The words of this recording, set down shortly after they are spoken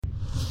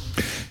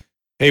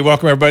Hey,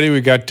 welcome everybody.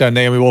 We got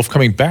Naomi Wolf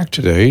coming back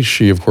today.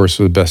 She, of course,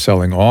 is a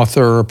best-selling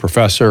author,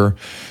 professor,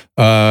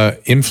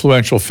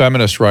 influential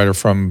feminist writer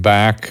from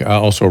back,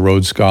 also a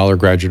Rhodes Scholar,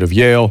 graduate of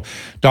Yale,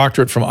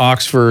 doctorate from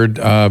Oxford.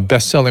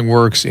 Best-selling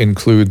works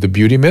include The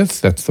Beauty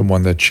Myth, that's the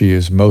one that she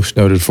is most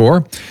noted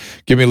for,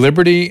 Give Me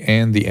Liberty,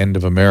 and The End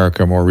of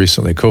America, more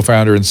recently.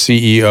 Co-founder and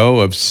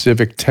CEO of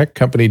civic tech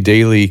company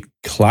Daily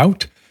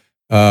Clout.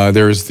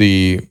 There's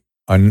the...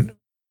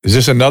 Is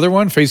this another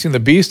one, Facing the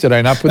Beast? Did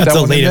I not put that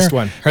one in there? That's the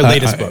latest one, her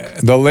latest book.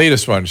 The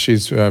latest one.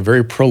 She's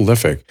very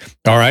prolific.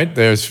 All right,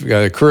 there's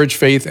Courage,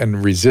 Faith,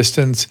 and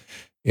Resistance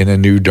in a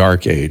New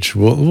Dark Age.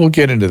 We'll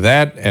get into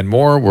that and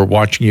more. We're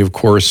watching you, of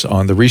course,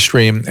 on the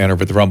Restream and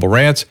over at the Rumble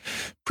Rants.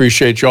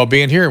 Appreciate you all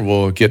being here.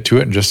 We'll get to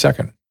it in just a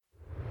second.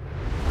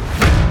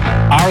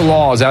 Our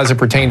laws, as it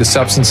pertains to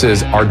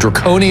substances, are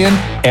draconian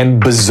and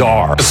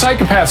bizarre. The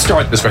psychopaths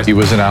start this way. He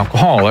was an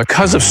alcoholic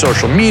because of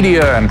social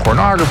media and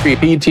pornography,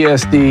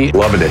 PTSD,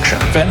 love addiction,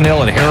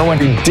 fentanyl and heroin.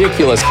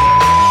 Ridiculous.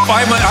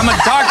 I'm a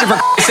doctor, for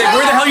sake.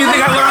 Where the hell do you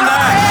think I learned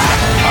that?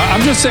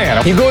 I'm just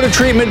saying, you go to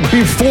treatment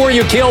before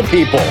you kill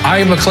people. I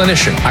am a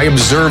clinician. I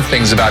observe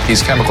things about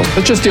these chemicals.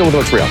 Let's just deal with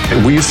what's real.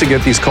 We used to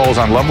get these calls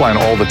on Loveline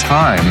all the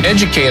time.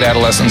 Educate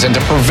adolescents and to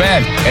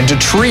prevent and to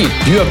treat.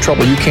 If you have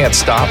trouble you can't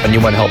stop and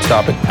you want help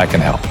stop it, I can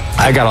help.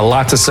 I got a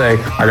lot to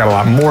say. I got a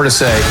lot more to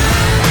say.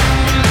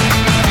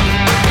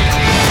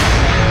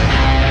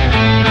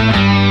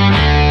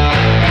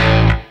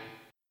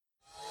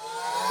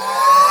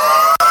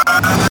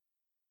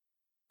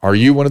 Are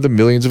you one of the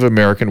millions of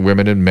American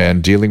women and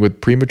men dealing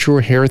with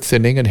premature hair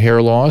thinning and hair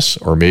loss?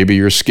 Or maybe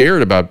you're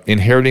scared about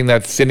inheriting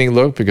that thinning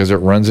look because it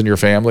runs in your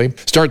family?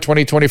 Start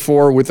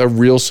 2024 with a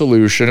real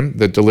solution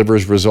that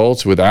delivers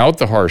results without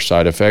the harsh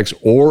side effects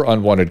or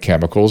unwanted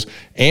chemicals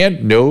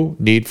and no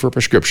need for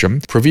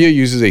prescription. Provia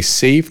uses a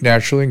safe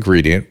natural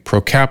ingredient,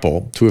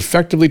 Procapil, to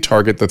effectively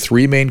target the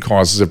three main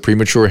causes of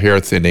premature hair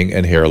thinning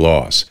and hair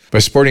loss. By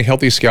supporting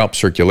healthy scalp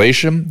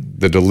circulation,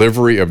 the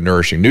delivery of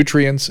nourishing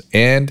nutrients,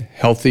 and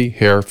healthy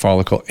hair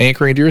follicle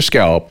anchoring to your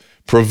scalp,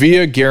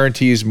 Provia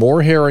guarantees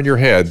more hair on your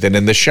head than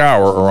in the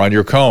shower or on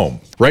your comb.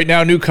 Right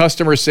now, new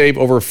customers save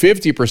over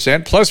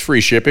 50% plus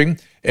free shipping.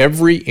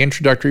 Every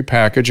introductory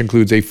package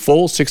includes a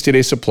full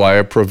 60-day supply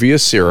of Provia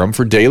serum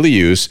for daily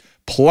use,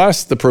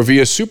 plus the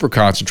Provia Super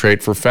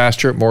Concentrate for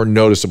faster, more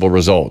noticeable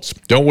results.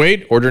 Don't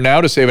wait. Order now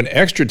to save an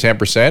extra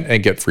 10%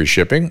 and get free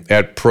shipping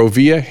at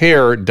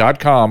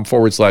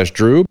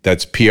proviahair.com/Drew.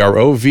 That's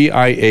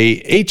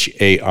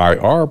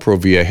PROVIAHAIR,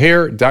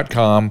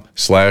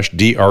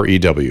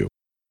 proviahair.com/DREW.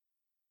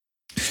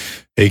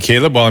 Hey,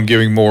 Caleb, while I'm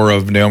giving more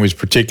of Naomi's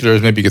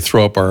particulars, maybe you could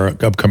throw up our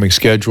upcoming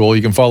schedule.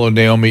 You can follow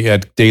Naomi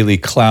at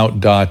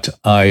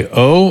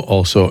dailyclout.io,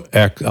 also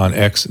on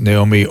X,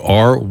 Naomi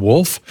R.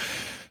 Wolf.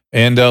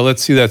 And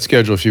let's see that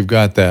schedule if you've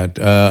got that.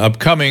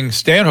 Upcoming,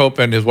 Stanhope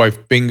and his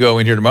wife Bingo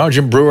in here tomorrow.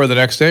 Jim Brewer the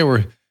next day.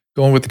 We're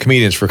going with the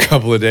comedians for a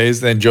couple of days.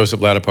 Then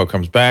Joseph Ladapo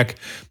comes back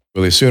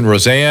really soon.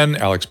 Roseanne,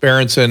 Alex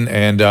Berenson,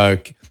 and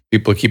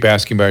people keep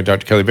asking about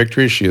Dr. Kelly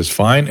Victory. She is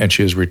fine, and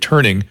she is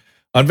returning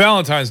on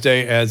Valentine's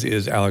Day, as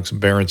is Alex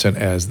Berenson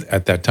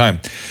at that time.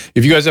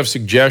 If you guys have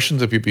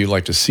suggestions of people you'd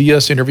like to see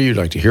us interview, you'd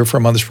like to hear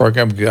from on this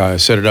program,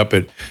 set it up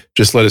at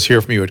just let us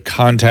hear from you at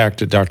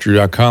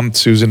contact@drdrew.com.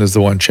 Susan is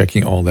the one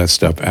checking all that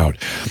stuff out.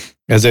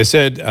 As I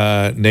said,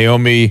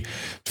 Naomi,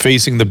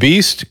 Facing the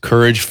Beast,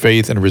 Courage,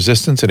 Faith, and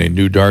Resistance in a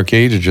New Dark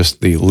Age is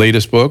just the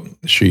latest book.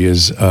 She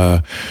is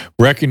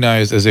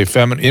recognized as a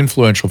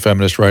influential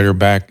feminist writer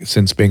back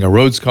since being a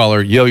Rhodes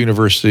Scholar, Yale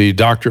University,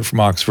 doctorate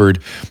from Oxford,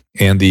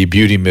 and The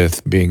Beauty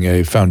Myth being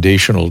a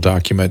foundational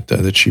document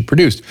that she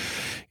produced.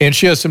 And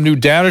she has some new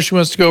data she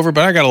wants to go over,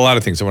 but I got a lot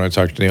of things I want to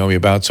talk to Naomi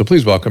about, so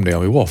please welcome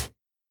Naomi Wolf.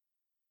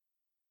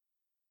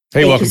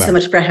 Hey, welcome back. Thank you so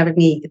much for having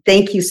me.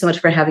 Thank you so much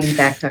for having me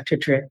back, Dr.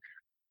 Drew.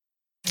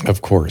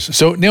 Of course.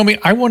 So, Naomi,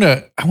 I want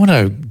to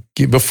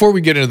before we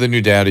get into the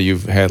new data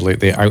you've had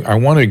lately, I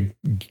want to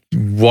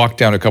walk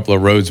down a couple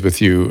of roads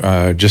with you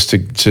just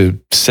to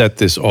set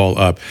this all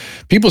up.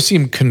 People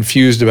seem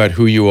confused about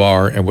who you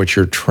are and what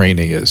your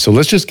training is. So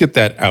let's just get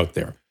that out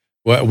there.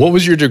 What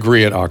was your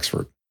degree at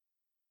Oxford?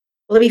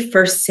 Well, let me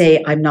first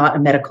say I'm not a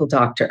medical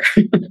doctor.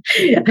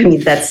 I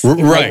mean, that's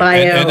in my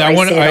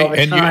bio.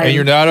 And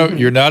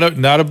you're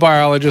not a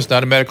biologist,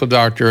 not a medical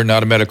doctor,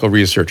 not a medical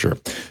researcher,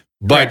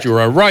 but correct. You're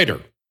a writer.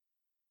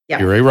 Yeah.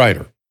 You're a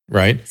writer,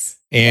 right? Yes.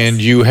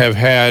 And you have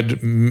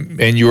had,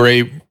 and you're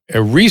a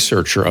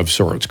researcher of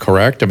sorts,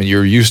 correct? I mean,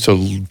 you're used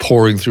to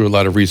pouring through a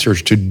lot of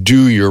research to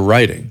do your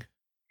writing.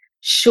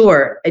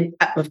 Sure,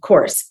 of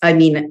course. I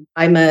mean,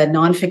 I'm a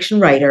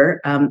nonfiction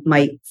writer.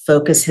 My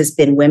focus has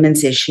been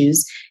women's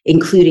issues,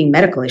 including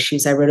medical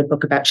issues. I wrote a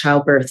book about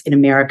childbirth in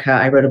America.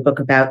 I wrote a book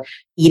about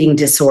eating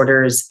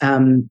disorders,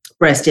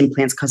 breast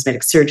implants,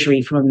 cosmetic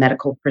surgery from a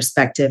medical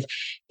perspective.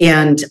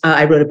 And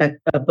I wrote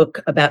a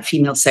book about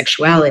female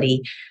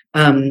sexuality.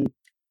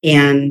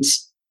 And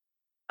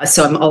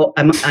so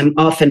I'm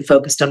often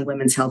focused on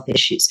women's health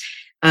issues.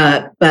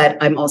 But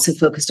I'm also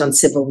focused on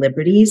civil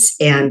liberties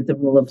and the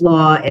rule of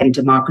law and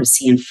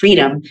democracy and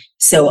freedom.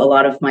 So a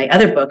lot of my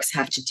other books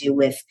have to do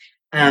with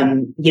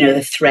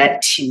the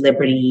threat to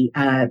liberty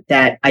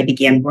that I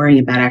began worrying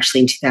about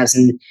actually in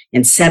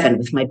 2007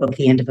 with my book,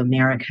 The End of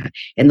America.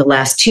 And the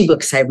last two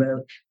books I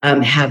wrote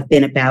have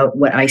been about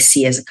what I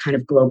see as a kind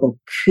of global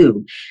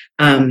coup,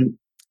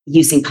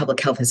 using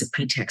public health as a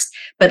pretext.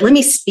 But let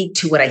me speak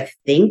to what I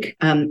think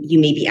you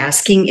may be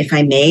asking, if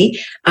I may.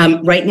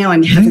 Right now,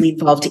 I'm heavily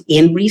involved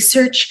in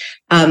research,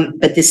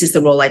 but this is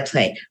the role I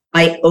play.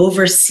 I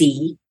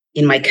oversee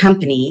in my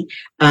company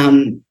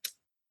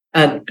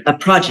a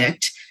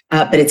project,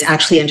 but it's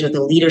actually under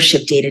the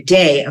leadership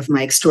day-to-day of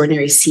my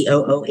extraordinary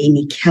COO,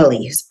 Amy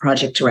Kelly, who's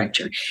project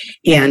director.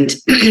 And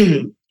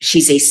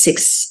she's a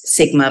Six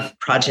Sigma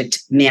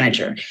project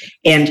manager.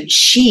 And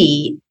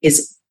she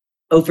is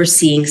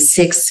overseeing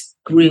 6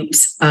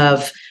 groups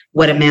of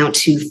what amount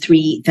to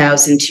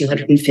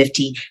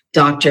 3,250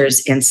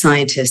 doctors and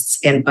scientists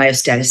and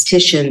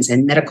biostatisticians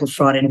and medical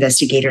fraud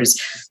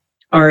investigators,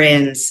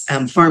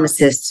 RNs,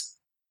 pharmacists,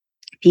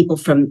 people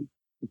from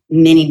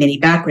many, many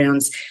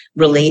backgrounds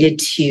related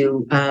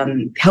to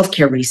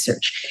healthcare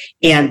research.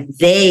 And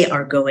they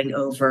are going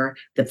over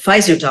the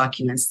Pfizer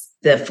documents,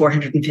 the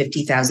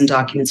 450,000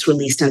 documents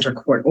released under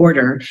court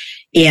order.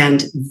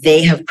 And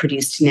they have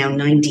produced now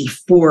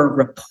 94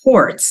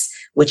 reports,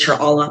 which are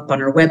all up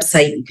on our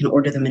website. You can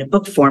order them in a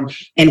book form.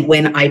 And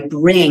when I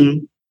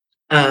bring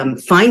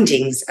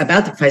findings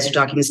about the Pfizer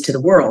documents to the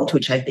world,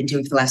 which I've been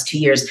doing for the last 2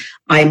 years,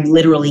 I'm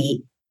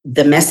literally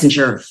the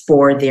messenger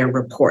for their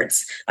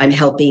reports. I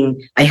help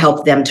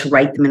them to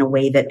write them in a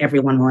way that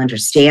everyone will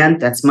understand.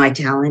 That's my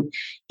talent.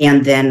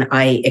 And then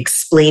I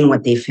explain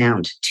what they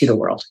found to the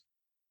world.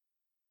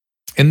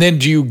 And then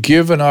do you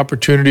give an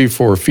opportunity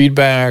for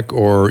feedback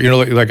or,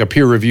 like a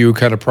peer review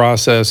kind of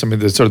process? I mean,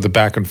 there's sort of the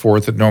back and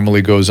forth that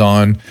normally goes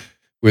on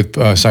with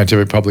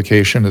scientific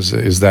publication.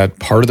 Is that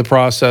part of the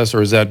process,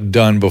 or is that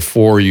done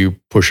before you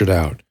push it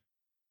out?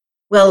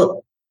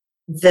 Well,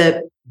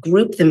 the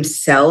group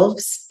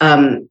themselves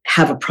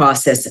have a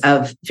process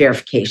of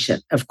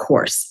verification, of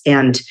course.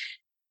 And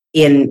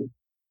in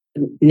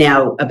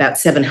now about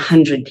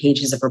 700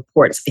 pages of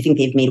reports, I think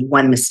they've made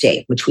one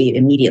mistake, which we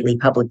immediately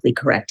publicly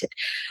corrected.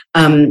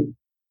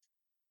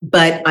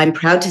 But I'm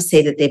proud to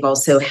say that they've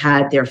also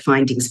had their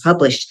findings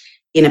published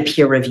in a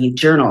peer-reviewed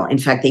journal. In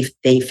fact,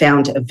 they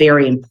found a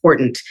very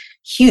important,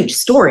 huge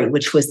story,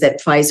 which was that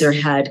Pfizer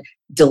had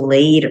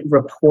delayed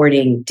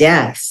reporting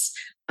deaths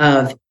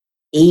of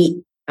 8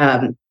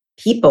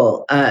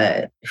 people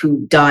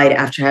who died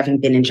after having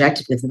been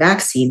injected with the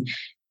vaccine,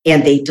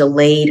 and they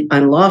delayed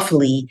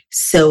unlawfully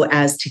so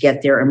as to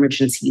get their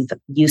emergency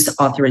use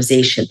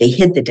authorization. They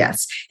hid the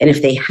deaths, and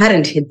if they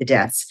hadn't hid the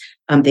deaths,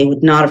 they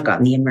would not have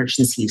gotten the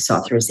emergency use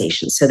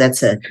authorization. So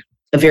that's a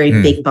very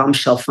big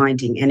bombshell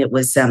finding, and it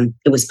was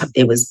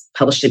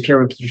published in a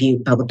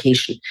peer-reviewed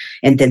publication,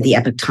 and then the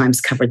Epoch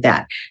Times covered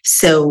that.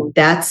 So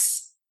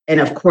and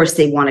of course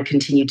they want to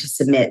continue to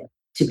submit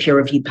to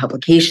peer-reviewed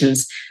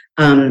publications.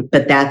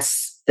 But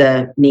that's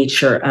the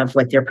nature of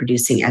what they're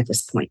producing at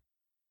this point.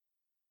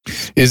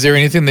 Is there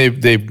anything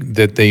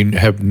that they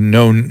have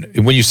known?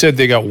 When you said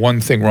they got one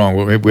thing wrong,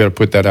 well, maybe we ought to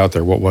put that out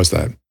there. What was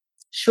that?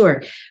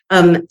 Sure.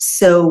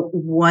 So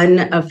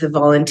one of the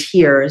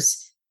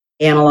volunteers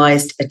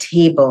analyzed a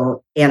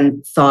table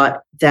and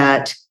thought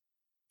that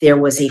there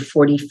was a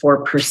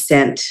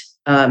 44%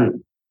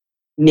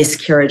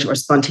 miscarriage or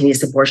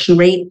spontaneous abortion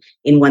rate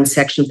in one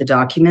section of the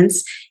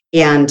documents.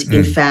 And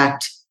in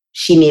fact,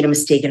 she made a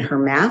mistake in her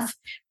math,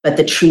 but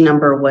the true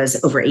number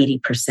was over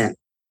 80%.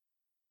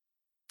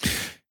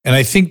 And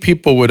I think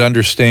people would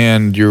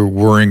understand you're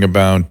worrying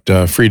about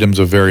freedoms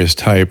of various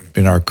type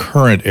in our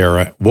current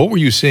era. What were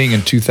you seeing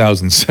in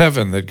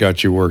 2007 that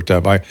got you worked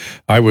up?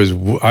 I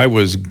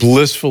was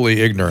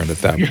blissfully ignorant at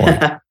that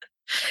point.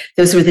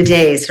 Those were the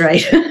days,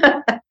 right?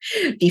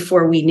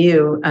 Before we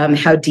knew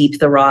how deep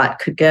the rot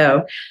could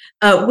go.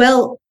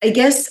 Well, I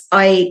guess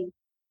I'm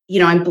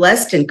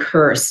blessed and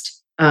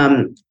cursed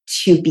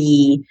to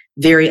be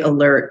very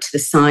alert to the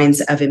signs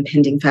of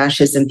impending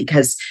fascism,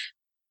 because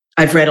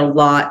I've read a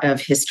lot of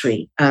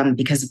history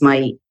because of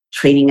my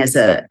training as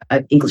an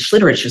English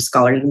literature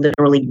scholar. You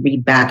literally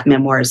read back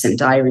memoirs and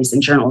diaries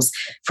and journals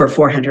for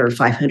 400 or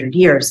 500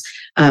 years,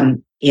 at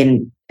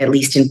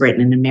least in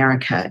Britain and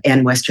America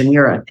and Western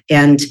Europe.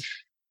 And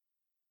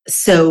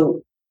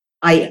so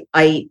I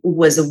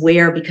was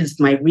aware, because of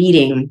my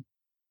reading,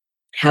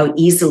 how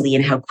easily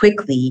and how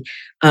quickly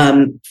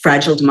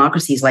fragile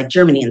democracies like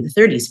Germany in the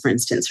 30s, for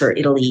instance, or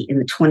Italy in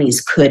the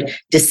 20s could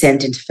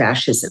descend into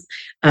fascism.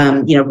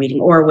 Reading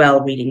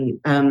Orwell, reading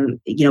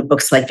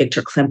books like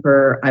Victor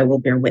Klemperer, I will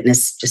bear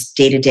witness, just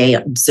day to day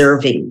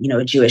observing,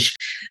 a Jewish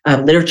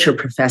literature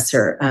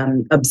professor,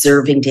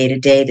 observing day to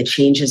day the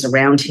changes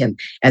around him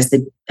as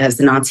the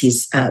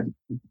Nazis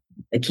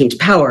came to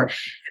power.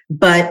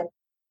 But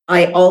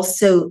I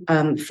also,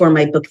 for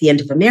my book, The End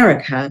of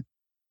America,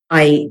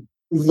 I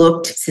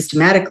looked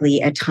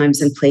systematically at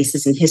times and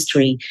places in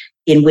history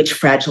in which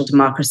fragile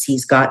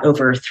democracies got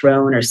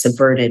overthrown or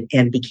subverted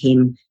and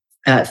became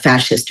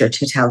fascist or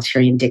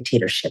totalitarian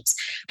dictatorships.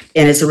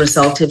 And as a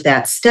result of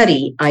that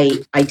study, I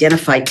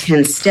identified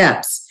 10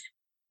 steps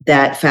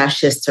that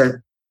fascists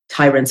or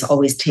tyrants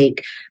always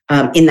take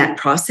in that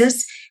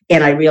process.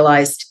 And I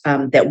realized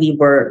that we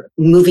were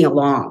moving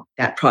along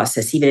that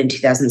process even in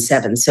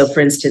 2007. So,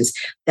 for instance,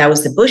 that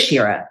was the Bush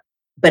era,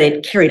 but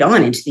it carried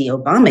on into the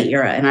Obama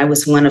era. And I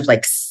was one of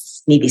like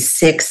maybe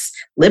 6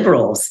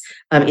 liberals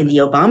in the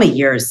Obama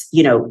years,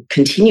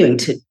 continuing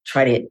to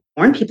try to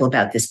warn people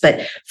about this.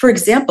 But for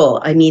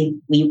example, I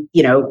mean,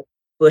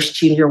 Bush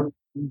Jr.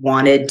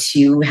 wanted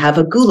to have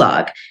a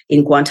gulag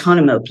in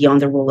Guantanamo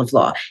beyond the rule of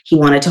law. He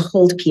wanted to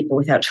hold people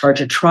without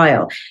charge or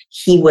trial.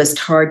 He was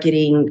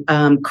targeting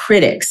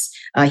critics.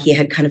 He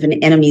had kind of an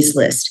enemies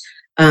list.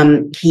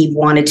 He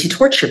wanted to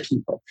torture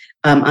people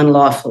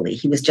unlawfully.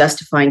 He was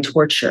justifying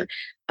torture.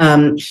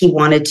 He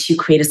wanted to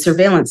create a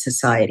surveillance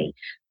society.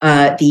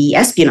 The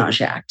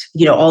Espionage Act,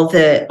 all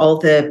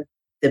the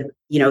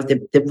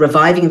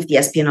reviving of the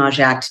Espionage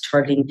Act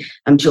targeting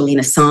Julian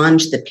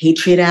Assange, the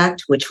Patriot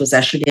Act, which was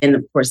ushered in,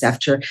 of course,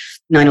 after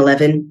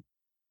 9/11.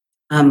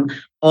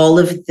 All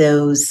of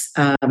those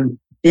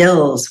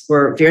bills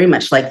were very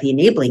much like the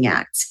Enabling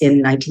Acts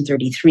in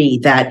 1933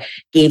 that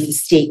gave the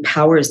state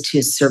powers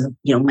to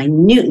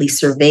minutely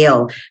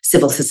surveil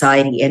civil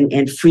society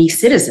and free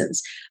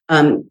citizens.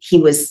 He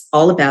was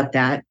all about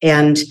that,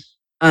 and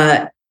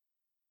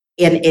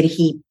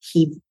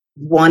he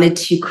wanted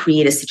to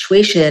create a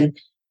situation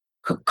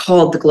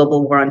called the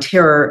global war on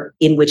terror,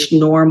 in which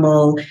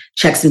normal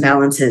checks and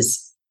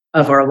balances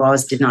of our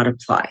laws did not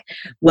apply.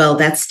 Well,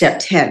 that's step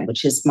 10,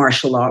 which is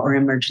martial law or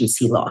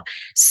emergency law.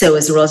 So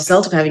as a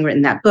result of having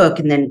written that book,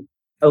 and then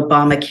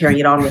Obama carrying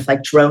it on with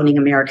like droning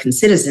American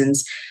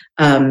citizens,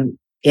 and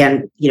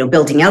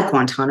building out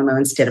Guantanamo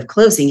instead of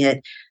closing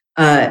it,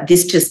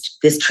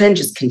 this trend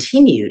just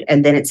continued,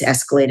 and then it's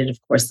escalated, of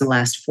course, in the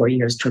last 4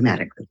 years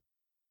dramatically.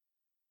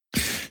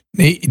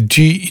 I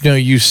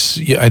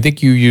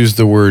think you used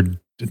the word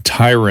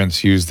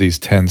tyrants use these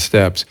 10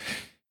 steps.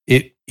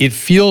 It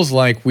feels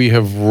like we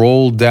have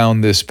rolled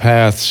down this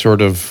path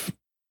sort of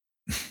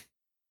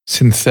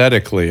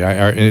synthetically,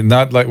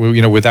 not like,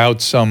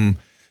 without some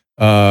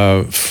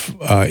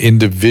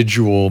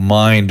individual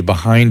mind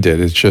behind it.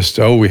 It's just,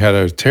 we had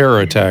a terror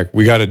attack,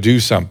 we got to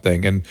do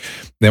something, and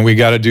then we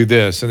got to do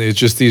this. And it's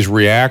just these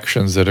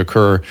reactions that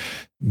occur.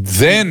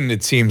 Then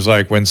it seems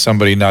like when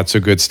somebody not so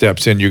good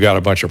steps in, you got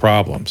a bunch of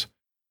problems.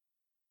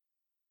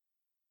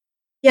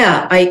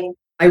 Yeah,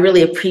 I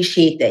really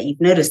appreciate that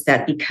you've noticed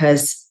that,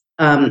 because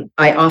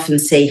I often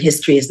say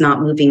history is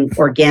not moving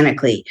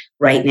organically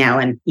right now.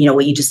 And,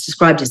 what you just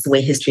described is the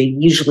way history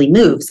usually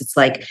moves. It's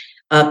like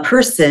a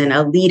person,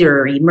 a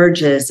leader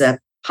emerges, a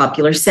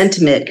popular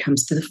sentiment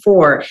comes to the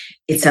fore.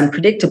 It's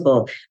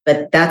unpredictable,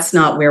 but that's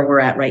not where we're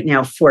at right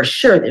now. For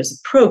sure, there's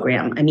a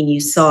program. I mean,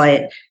 you saw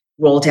it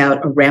rolled out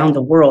around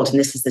the world. And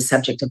this is the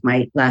subject of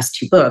my last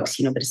 2 books,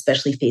 but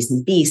especially Facing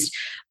the Beast,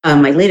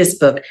 my latest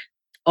book.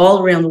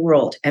 All around the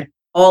world,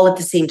 all at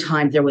the same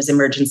time, there was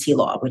emergency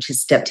law, which is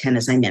step 10,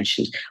 as I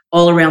mentioned.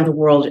 All around the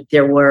world,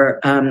 there were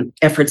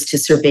efforts to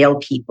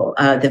surveil people,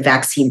 the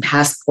vaccine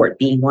passport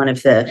being one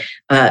of the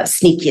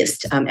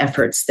sneakiest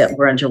efforts that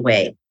were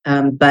underway.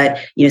 But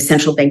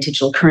central bank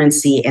digital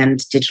currency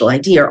and digital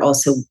ID are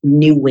also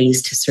new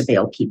ways to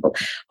surveil people.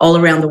 All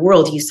around the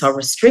world, you saw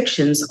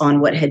restrictions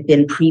on what had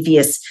been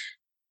previous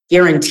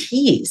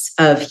guarantees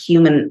of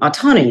human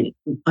autonomy,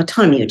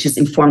 which is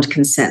informed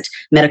consent,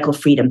 medical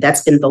freedom.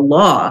 That's been the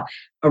law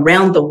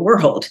around the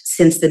world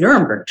since the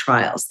Nuremberg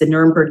trials. The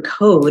Nuremberg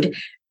Code,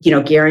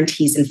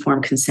 guarantees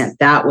informed consent.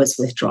 That was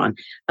withdrawn.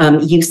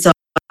 You saw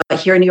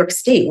here in New York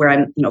State, where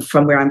I'm,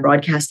 from where I'm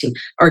broadcasting,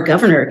 our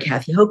governor,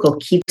 Kathy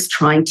Hochul, keeps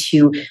trying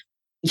to,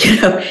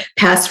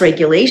 pass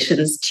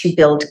regulations to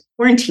build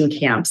quarantine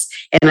camps.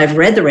 And I've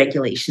read the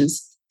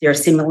regulations. There are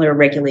similar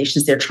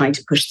regulations they're trying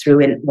to push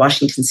through in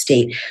Washington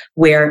State,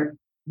 where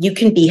you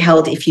can be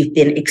held if you've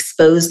been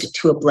exposed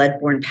to a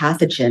bloodborne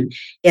pathogen,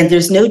 and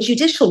there's no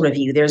judicial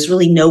review. There's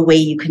really no way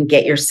you can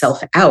get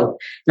yourself out,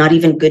 not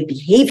even good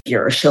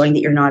behavior or showing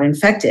that you're not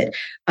infected.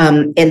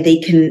 And they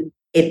can,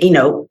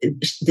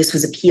 this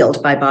was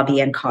appealed by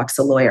Bobby Ann Cox,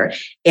 a lawyer,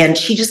 and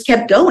she just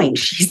kept going.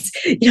 She's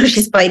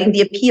fighting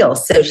the appeal.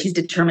 So she's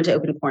determined to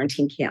open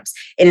quarantine camps.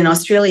 And in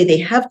Australia, they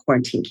have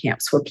quarantine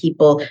camps where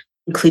people,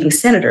 including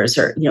senators,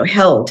 are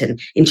held.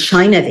 And in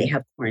China, they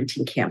have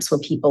quarantine camps where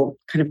people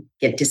kind of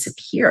get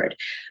disappeared.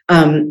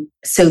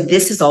 So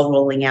this is all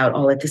rolling out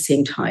all at the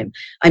same time.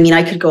 I mean,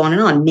 I could go on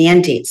and on.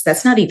 Mandates,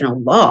 that's not even a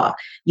law.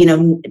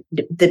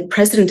 The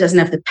president doesn't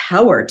have the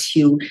power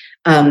to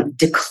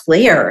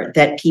declare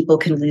that people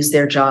can lose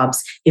their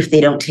jobs if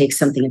they don't take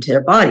something into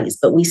their bodies.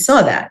 But we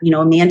saw that,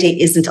 a mandate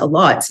isn't a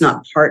law. It's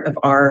not part of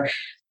our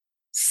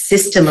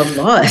system of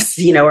laws,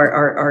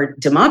 our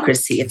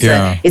democracy.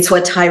 It's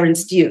what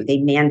tyrants do. They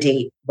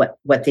mandate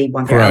what they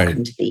want their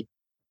outcome to be.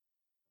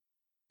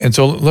 And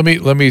so let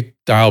me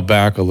dial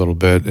back a little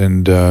bit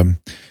and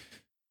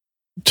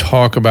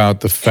talk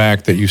about the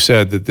fact that you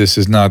said that this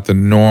is not the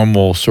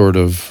normal sort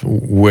of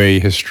way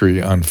history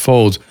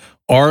unfolds.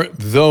 Are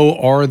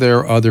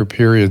there other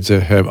periods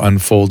that have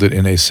unfolded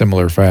in a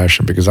similar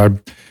fashion? Because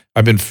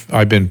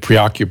I've been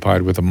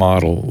preoccupied with a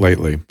model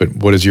lately. But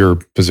what is your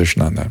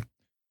position on that?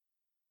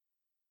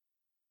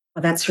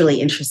 Well, that's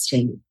really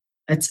interesting.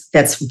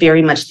 That's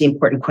very much the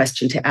important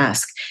question to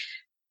ask.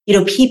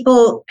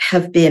 People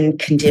have been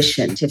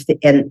conditioned,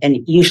 and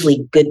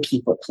usually good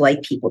people,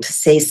 polite people, to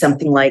say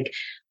something like,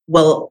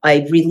 well,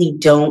 I really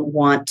don't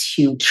want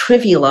to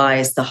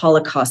trivialize the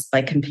Holocaust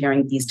by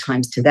comparing these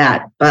times to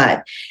that.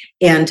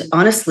 And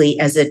honestly,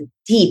 as a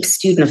deep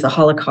student of the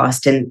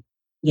Holocaust and,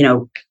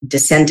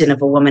 descendant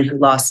of a woman who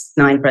lost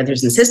 9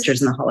 brothers and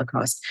sisters in the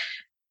Holocaust,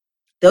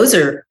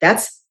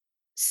 that's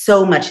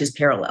so much is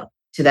parallel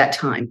to that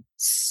time.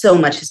 So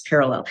much is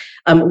parallel.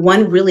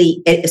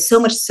 So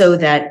much so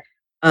that,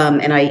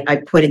 and I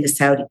pointed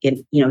this out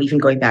in, even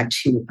going back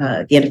to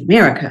the end of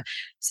America,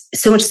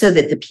 so much so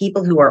that the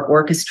people who are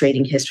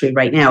orchestrating history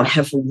right now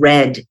have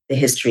read the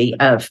history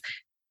of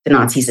the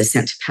Nazis'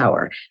 ascent to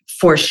power,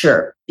 for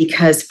sure.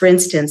 Because, for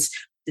instance,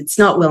 it's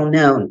not well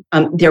known.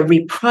 They're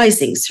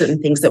reprising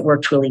certain things that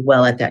worked really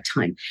well at that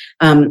time.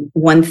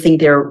 One thing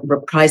they're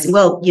reprising,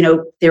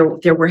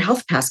 there were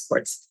health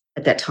passports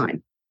at that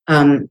time,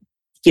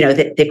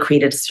 that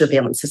created a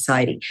surveillance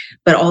society.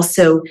 But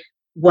also,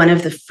 one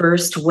of the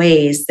first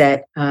ways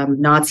that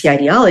Nazi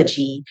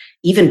ideology,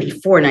 even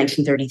before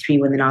 1933,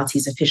 when the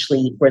Nazis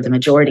officially were the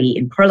majority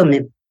in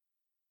parliament,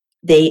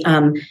 they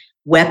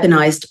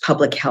weaponized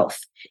public health.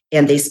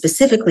 And they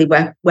specifically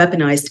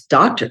weaponized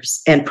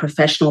doctors and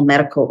professional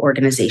medical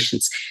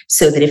organizations,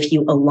 so that if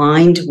you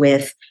aligned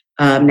with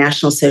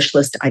National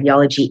Socialist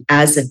ideology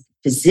as a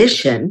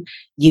physician,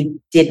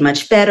 you did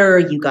much better,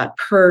 you got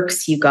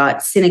perks, you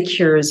got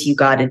sinecures, you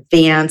got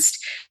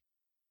advanced,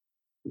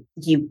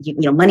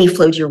 money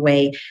flowed your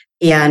way.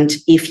 And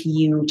if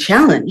you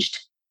challenged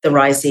the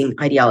rising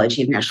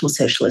ideology of National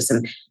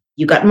Socialism,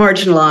 you got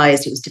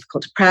marginalized, it was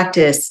difficult to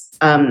practice,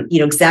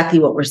 exactly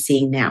what we're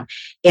seeing now.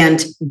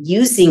 And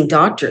using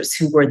doctors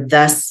who were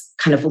thus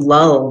kind of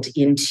lulled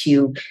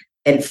into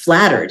and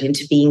flattered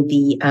into being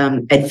the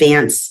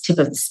advanced tip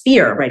of the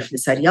spear, right, for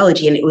this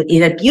ideology. And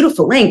it had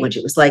beautiful language.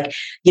 It was like,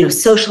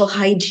 social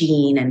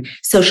hygiene and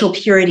social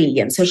purity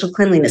and social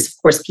cleanliness.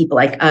 Of course, people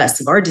like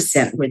us of our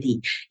descent were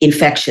the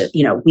infection,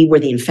 we were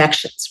the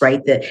infections,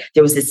 right?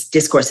 There was this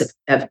discourse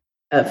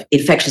of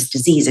infectious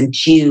disease and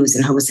Jews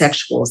and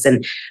homosexuals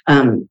and,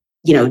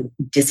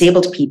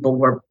 disabled people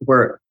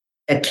were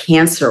a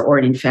cancer or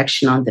an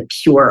infection on the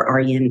pure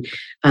Aryan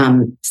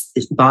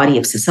body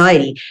of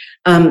society.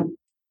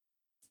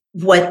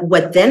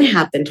 What then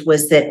happened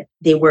was that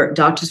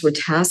doctors were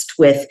tasked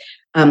with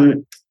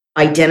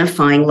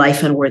identifying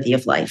life unworthy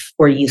of life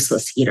or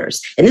useless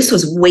eaters. And this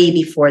was way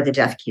before the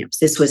death camps.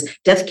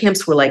 Death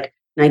camps were like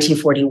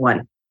 1941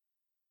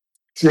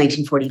 to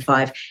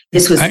 1945.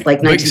 This was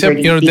like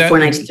 1930, before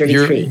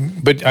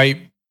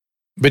 1933.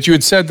 But you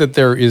had said that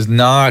there is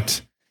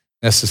not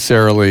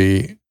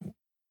necessarily.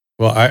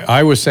 Well,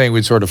 I was saying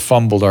we'd sort of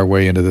fumbled our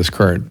way into this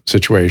current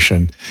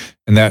situation,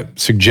 and that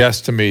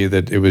suggests to me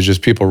that it was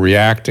just people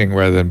reacting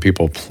rather than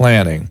people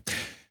planning.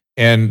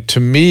 And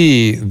to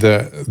me,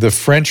 the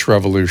French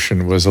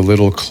Revolution was a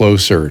little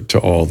closer to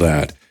all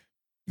that,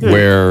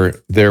 where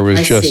there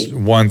was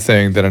one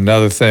thing, then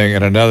another thing,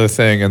 and another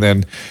thing, and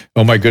then,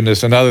 oh my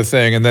goodness, another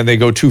thing, and then they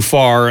go too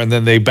far, and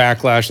then they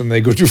backlash, and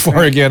they go too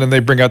far again, and they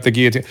bring out the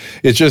guillotine.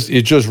 It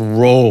just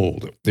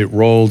rolled. It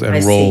rolled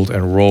and rolled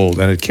and rolled,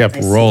 and it kept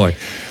rolling.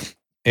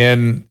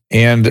 And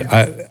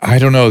I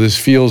don't know, this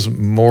feels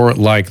more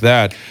like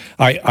that.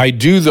 I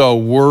do, though,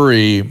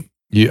 worry.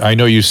 I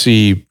know you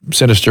see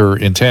sinister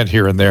intent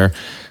here and there.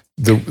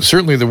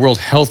 Certainly the World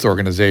Health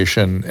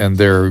Organization and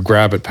their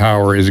grab at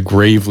power is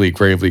gravely,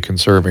 gravely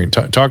concerning.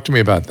 Talk to me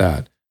about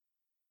that.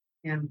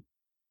 Yeah.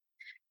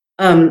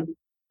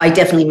 I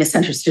definitely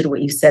misunderstood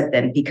what you said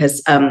then,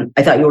 because I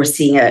thought you were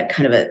seeing a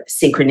kind of a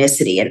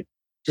synchronicity. And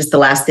just the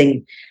last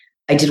thing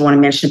I did want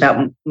to mention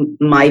about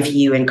my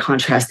view, in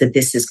contrast that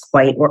this is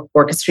quite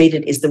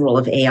orchestrated, is the role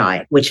of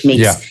AI, which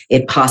makes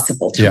it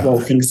possible to roll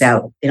things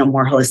out in a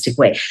more holistic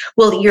way.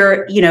 Well,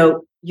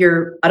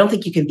 I don't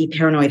think you can be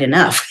paranoid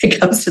enough when it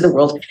comes to the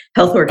World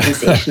Health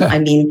Organization. I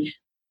mean,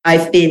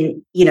 I've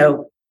been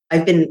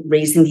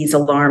raising these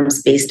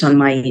alarms based on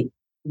my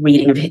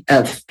reading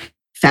of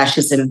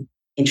fascism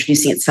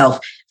introducing itself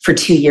for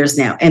 2 years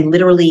now. And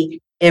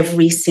literally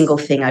every single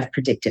thing I've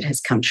predicted has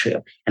come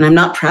true. And I'm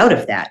not proud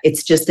of that.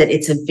 It's just that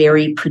it's a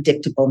very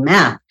predictable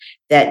map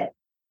that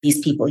these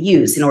people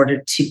use in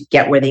order to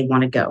get where they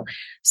want to go.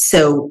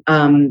 So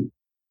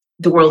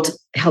the World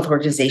Health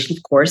Organization,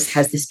 of course,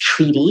 has this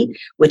treaty,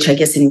 which I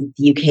guess in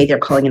the UK, they're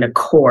calling an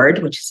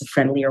accord, which is a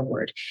friendlier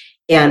word.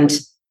 And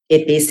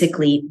it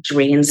basically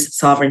drains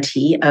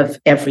sovereignty of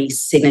every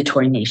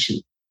signatory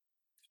nation.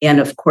 And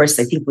of course,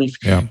 I think we've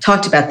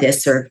talked about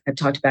this, or I've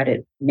talked about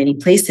it in many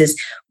places.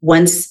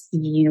 Once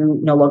you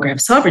no longer have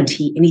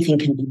sovereignty, anything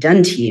can be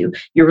done to you.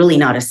 You're really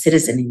not a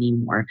citizen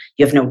anymore.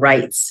 You have no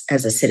rights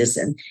as a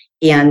citizen.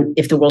 And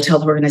if the World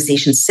Health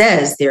Organization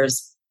says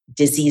there's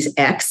disease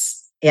X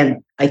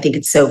And I think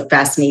it's so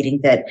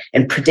fascinating that,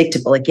 and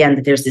predictable again,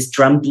 that there's this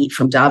drumbeat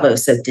from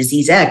Davos of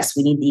disease X.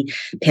 We need the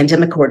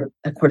pandemic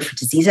accord for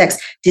disease X.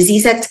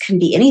 Disease X can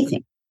be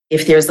anything.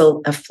 If there's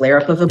a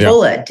flare-up of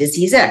Ebola,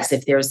 disease X.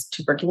 If there's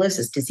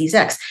tuberculosis, disease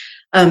X.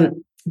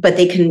 But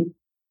they can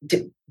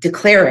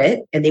declare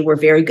it, and they were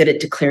very good at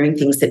declaring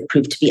things that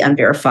proved to be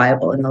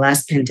unverifiable in the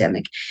last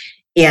pandemic,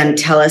 and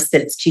tell us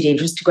that it's too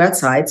dangerous to go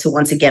outside. So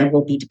once again,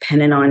 we'll be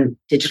dependent on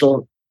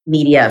digital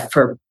media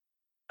for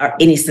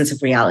any sense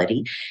of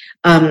reality.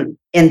 And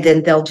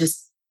then they'll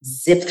just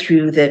zip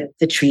through the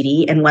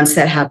treaty. And once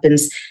that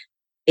happens,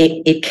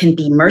 it can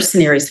be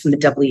mercenaries from the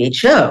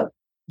WHO,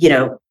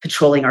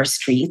 patrolling our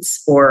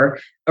streets or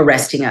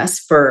arresting us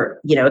for,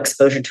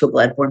 exposure to a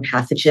bloodborne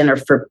pathogen, or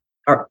for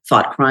our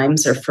thought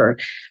crimes, or for,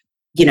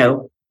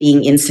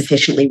 being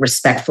insufficiently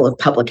respectful of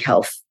public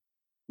health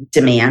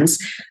demands.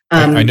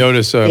 I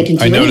notice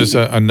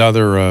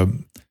another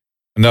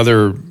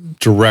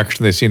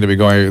direction they seem to be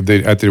going.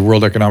 At the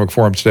World Economic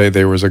Forum today,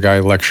 there was a guy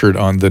lectured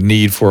on the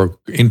need for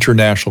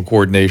international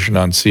coordination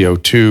on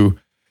CO2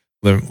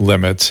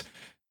 limits.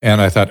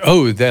 And I thought,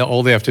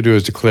 all they have to do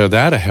is declare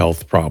that a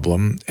health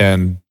problem,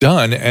 and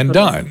done.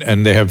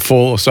 And they have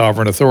full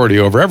sovereign authority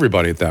over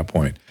everybody at that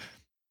point.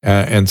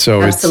 And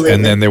so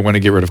and then they want to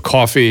get rid of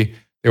coffee.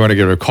 They want to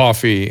get rid of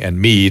coffee and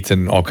meat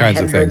and all kinds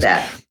of things.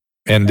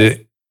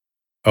 And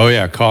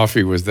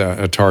coffee was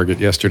a target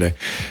yesterday.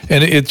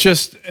 And it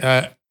just,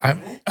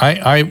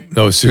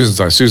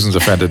 Susan's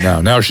offended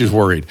now. Now she's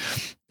worried.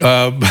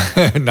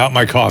 Not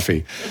my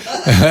coffee.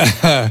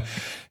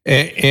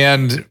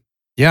 And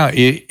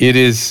it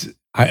is,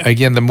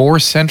 again, the more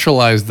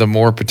centralized, the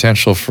more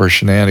potential for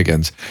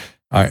shenanigans.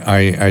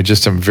 I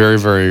just am very,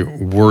 very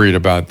worried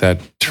about that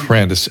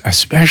trend,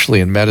 especially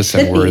in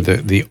medicine, where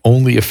the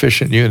only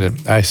efficient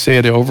unit, I say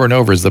it over and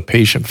over, is the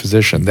patient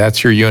physician.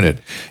 That's your unit.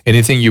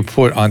 Anything you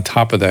put on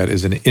top of that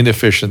is an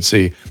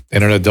inefficiency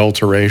and an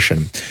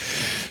adulteration.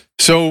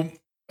 So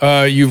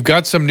you've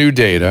got some new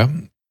data,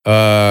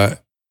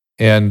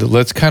 and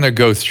let's kind of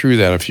go through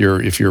that if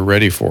you're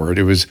ready for it.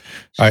 It was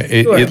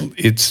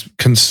it's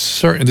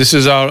concern. This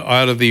is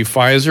out of the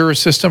Pfizer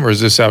system, or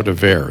is this out of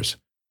VAERS?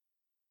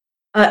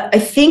 I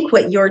think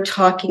what you're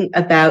talking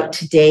about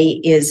today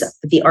is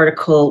the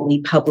article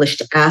we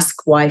published,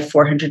 Ask Why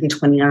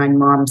 429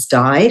 Moms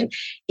Died.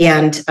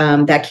 And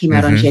that came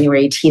out on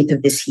January 18th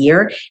of this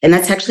year. And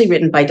that's actually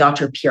written by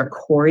Dr. Pierre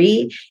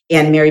Corey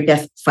and Mary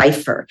Beth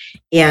Pfeiffer.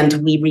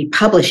 And we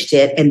republished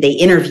it, and they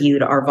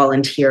interviewed our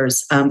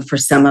volunteers for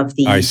some of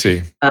the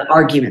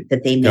argument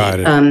that they made. Got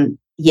it.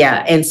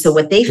 And so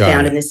what they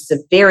found, and this is a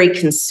very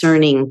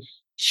concerning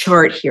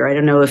chart here. I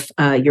don't know if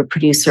your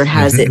producer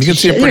has it. You can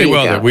see it pretty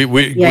well there. We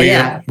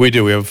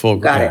do. We have a full.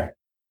 Got it.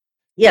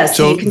 Yes.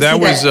 So that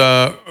was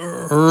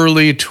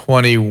early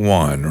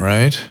 21,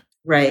 right?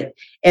 Right.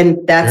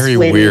 And that's very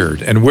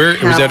weird. And where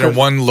was that in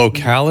one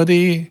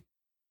locality?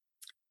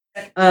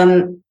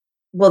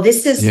 Well,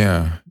 this is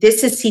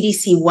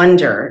CDC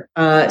Wonder.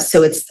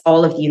 So it's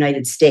all of the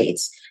United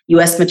States.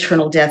 U.S.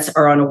 maternal deaths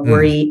are on a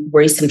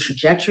worrisome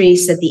trajectory,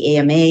 said the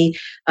AMA.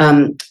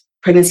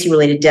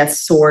 Pregnancy-related deaths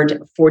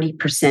soared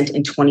 40%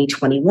 in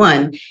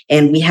 2021,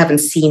 and we haven't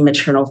seen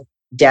maternal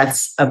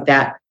deaths of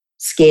that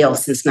scale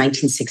since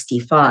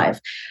 1965.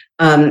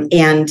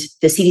 And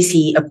the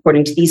CDC,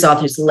 according to these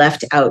authors,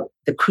 left out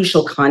the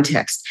crucial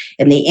context,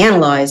 and they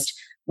analyzed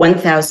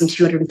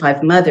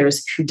 1,205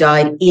 mothers who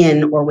died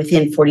in or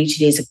within 42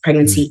 days of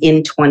pregnancy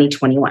in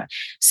 2021.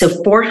 So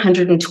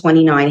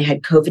 429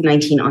 had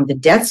COVID-19 on the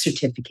death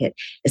certificate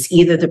as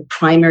either the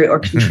primary or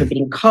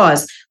contributing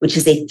cause, which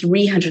is a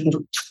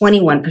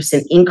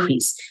 321%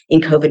 increase in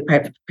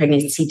COVID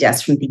pregnancy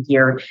deaths from the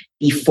year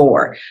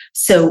before.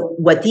 So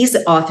what these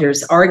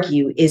authors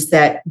argue is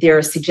that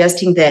they're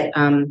suggesting that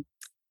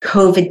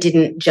COVID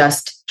didn't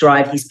just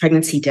drive these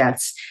pregnancy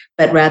deaths,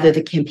 but rather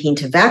the campaign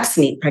to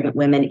vaccinate pregnant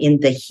women in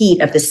the heat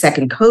of the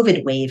second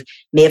COVID wave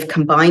may have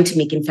combined to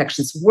make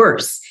infections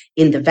worse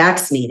in the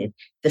vaccinated.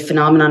 The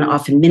phenomenon,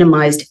 often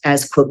minimized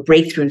as, quote,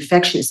 breakthrough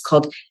infection, is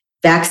called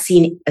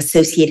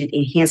vaccine-associated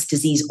enhanced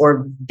disease,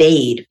 or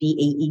VAED,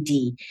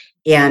 VAED,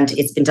 and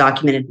it's been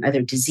documented in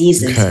other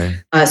diseases. Okay.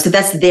 So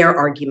that's their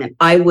argument.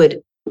 I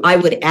would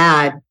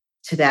add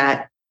to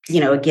that,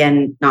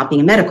 again, not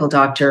being a medical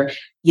doctor,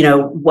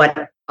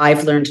 what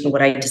I've learned and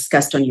what I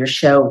discussed on your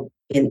show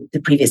in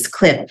the previous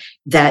clip,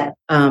 that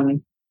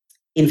in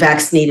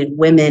vaccinated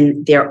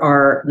women,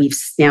 we've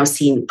now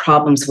seen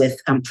problems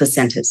with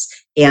placentas.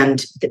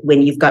 And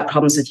when you've got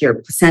problems with your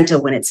placenta,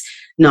 when it's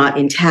not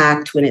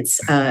intact, when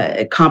it's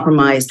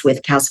compromised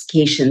with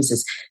calcifications,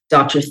 as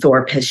Dr.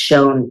 Thorpe has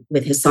shown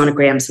with his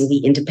sonograms, and we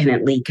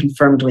independently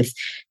confirmed with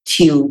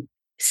two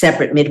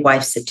separate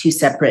midwives at two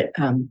separate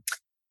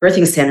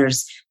birthing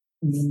centers,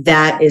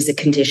 that is a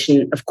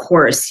condition, of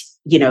course,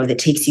 that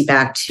takes you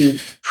back to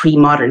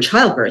pre-modern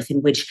childbirth,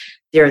 in which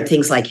there are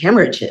things like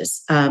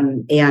hemorrhages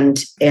and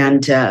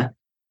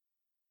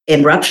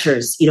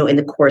ruptures, in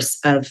the course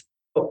of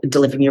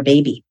delivering your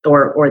baby,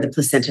 or the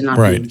placenta not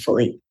being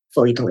fully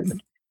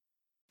delivered.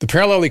 The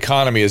parallel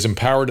economy has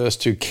empowered us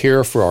to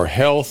care for our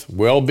health,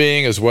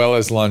 well-being, as well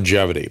as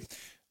longevity.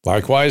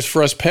 Likewise,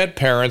 for us pet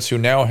parents who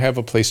now have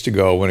a place to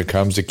go when it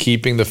comes to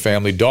keeping the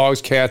family dogs,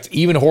 cats,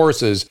 even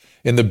horses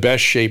in the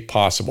best shape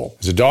possible.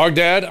 As a dog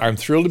dad, I'm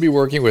thrilled to be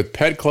working with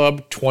Pet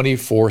Club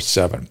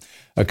 24/7,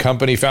 a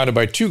company founded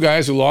by two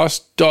guys who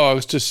lost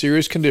dogs to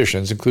serious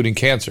conditions, including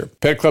cancer.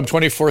 Pet Club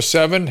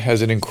 24/7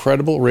 has an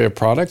incredible array of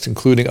products,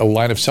 including a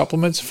line of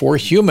supplements for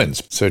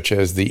humans, such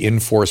as the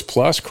Inforce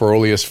Plus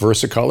Corolius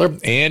Versicolor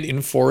and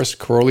Inforce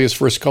Corolius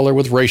Versicolor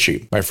with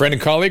reishi. My friend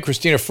and colleague,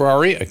 Christina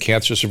Ferrari, a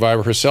cancer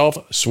survivor herself,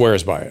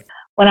 swears by it.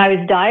 When I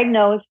was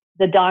diagnosed,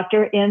 the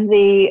doctor in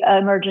the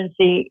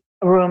emergency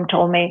room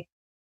told me,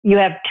 you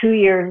have 2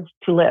 years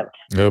to live.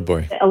 Oh,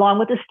 boy. Along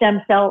with the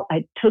stem cell,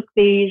 I took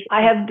these.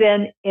 I have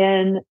been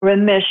in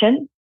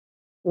remission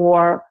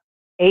for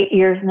 8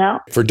 years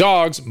now. For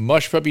dogs,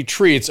 Mush Puppy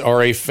treats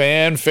are a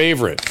fan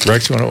favorite.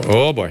 Rex,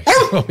 oh, boy.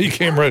 Oh, he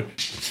came right.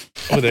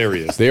 Oh, there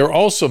he is. They are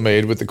also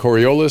made with the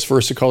Coriolis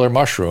versicolor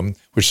mushroom,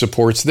 which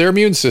supports their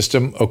immune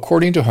system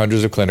according to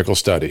hundreds of clinical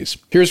studies.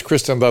 Here's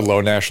Kristen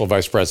Ludlow, National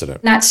Vice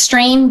President. That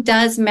strain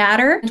does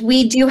matter.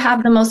 We do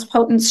have the most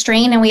potent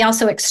strain, and we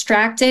also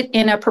extract it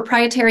in a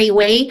proprietary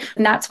way.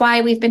 And that's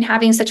why we've been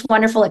having such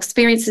wonderful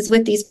experiences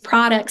with these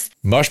products.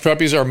 Mush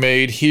Puppies are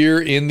made here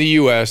in the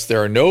U.S.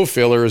 There are no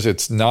fillers.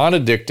 It's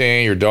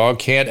non-addicting. Your dog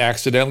can't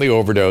accidentally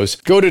overdose.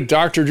 Go to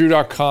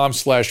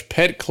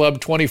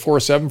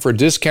drdrew.com/petclub247 for a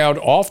discount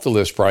off the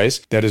list price.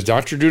 That is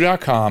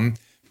drdrew.com,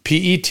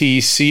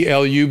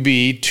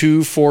 PETCLUB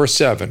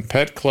 247,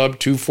 Pet Club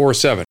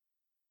 247.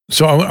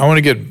 So I want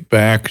to get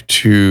back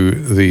to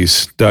the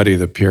study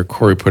that Pierre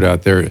Corey put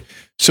out there.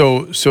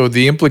 So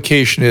the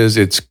implication is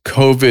it's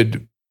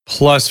COVID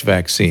plus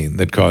vaccine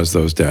that caused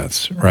those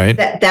deaths, right?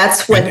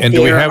 That's what and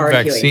do we have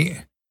arguing.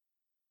 Vaccine?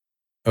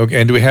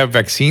 Okay, and do we have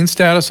vaccine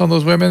status on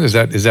those women? Is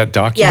that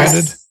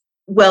documented? Yes.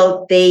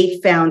 Well, they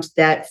found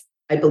that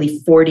I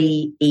believe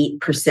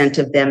 48%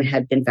 of them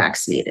had been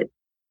vaccinated.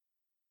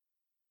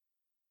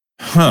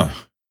 Huh.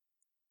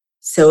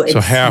 So it's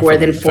more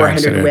than 400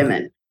 vaccinated.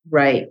 Women,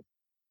 right?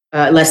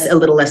 A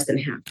little less than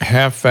half.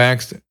 Half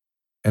vaxxed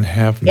and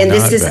half and not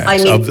this is, vaxxed. I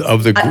mean, of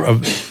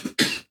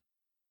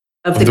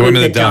the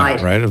women that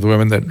died, right? Of the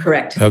women that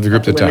correct. Of the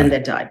group that women died.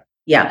 that died.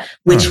 Yeah,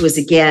 which was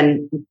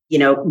again,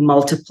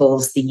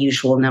 multiples the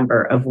usual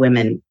number of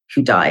women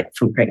who died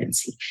from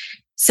pregnancy.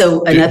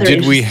 So another.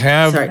 Did we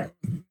have? Sorry.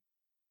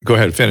 Go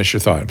ahead. Finish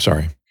your thought. I'm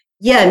sorry.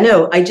 Yeah,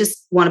 no. I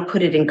just want to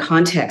put it in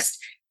context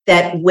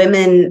that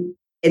women,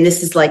 and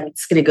this is like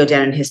it's going to go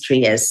down in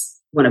history as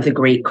one of the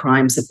great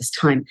crimes of this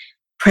time.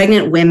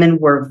 Pregnant women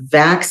were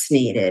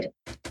vaccinated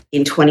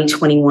in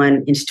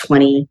 2021 into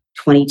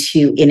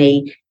 2022 in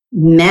a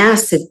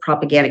massive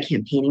propaganda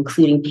campaign,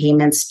 including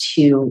payments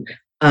to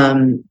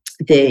the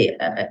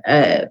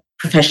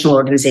professional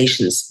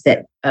organizations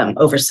that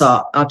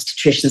oversaw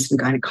obstetricians and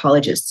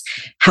gynecologists.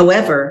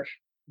 However,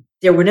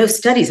 there were no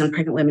studies on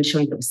pregnant women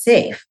showing it was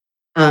safe.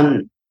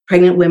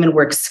 Pregnant women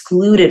were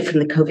excluded from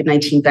the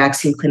COVID-19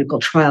 vaccine clinical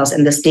trials,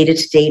 and the data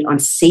to date on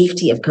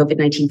safety of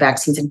COVID-19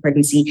 vaccines in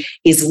pregnancy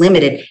is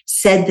limited,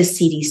 said the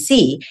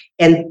CDC.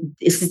 And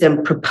this is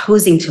them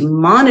proposing to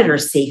monitor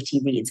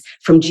safety reads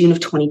from June of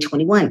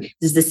 2021.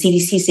 This is the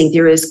CDC saying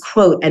there is,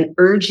 quote, an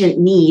urgent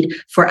need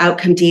for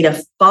outcome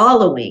data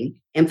following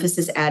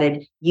emphasis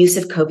added use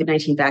of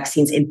COVID-19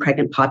 vaccines in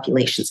pregnant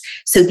populations.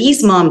 So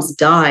these moms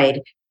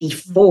died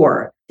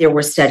before there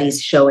were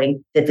studies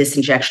showing that this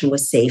injection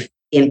was safe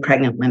in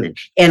pregnant women.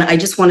 And I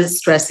just want to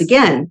stress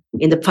again,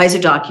 in the Pfizer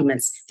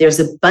documents, there's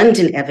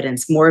abundant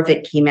evidence, more of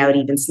it came out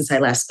even since I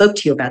last spoke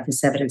to you about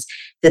this evidence,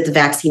 that the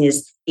vaccine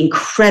is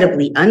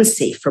incredibly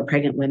unsafe for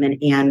pregnant women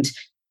and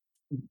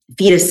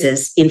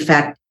fetuses. In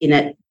fact, in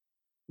a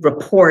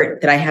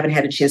report that I haven't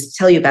had a chance to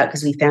tell you about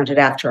because we found it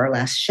after our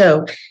last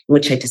show, in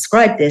which I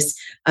described this,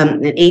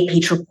 an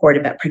 8-page report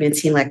about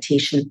pregnancy and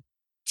lactation,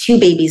 2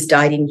 babies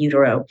died in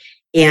utero,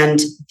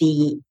 and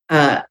the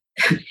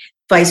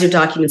Pfizer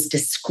documents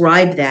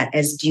describe that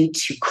as due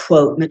to,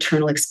 quote,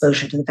 maternal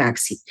exposure to the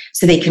vaccine.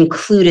 So they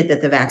concluded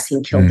that the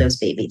vaccine killed those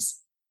babies.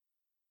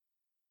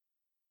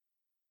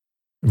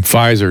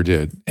 Pfizer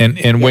did. And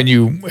yeah. when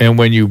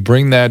you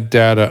bring that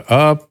data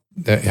up,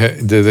 have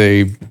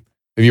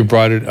you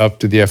brought it up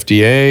to the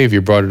FDA? Have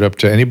you brought it up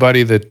to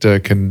anybody that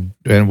can,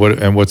 and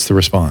what's the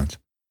response?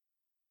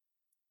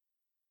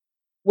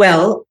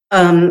 Well,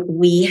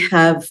 we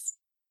have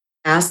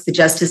asked the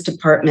Justice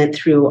Department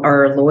through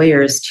our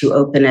lawyers to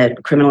open a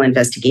criminal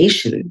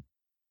investigation,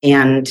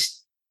 and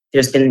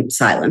there's been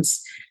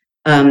silence.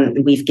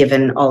 We've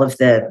given all of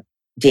the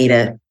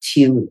data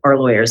to our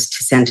lawyers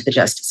to send to the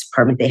Justice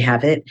Department. They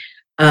have it.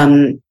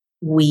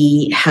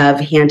 We have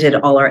handed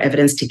all our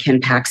evidence to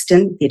Ken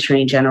Paxton, the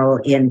Attorney General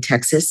in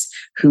Texas,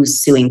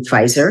 who's suing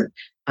Pfizer.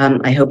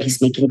 I hope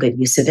he's making good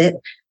use of it.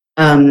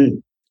 Our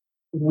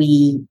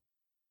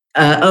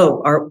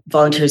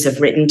volunteers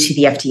have written to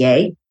the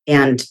FDA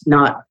and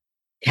not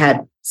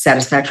had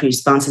satisfactory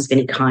responses of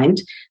any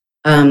kind.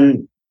 I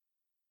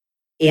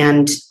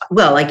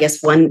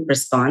guess one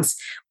response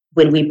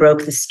when we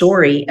broke the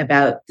story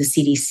about the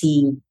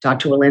CDC,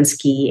 Dr.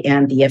 Walensky,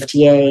 and the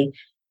FDA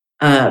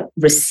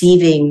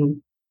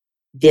receiving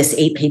this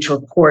 8-page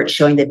report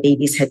showing that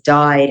babies had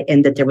died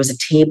and that there was a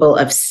table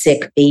of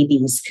sick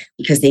babies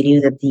because they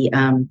knew that the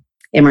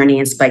mRNA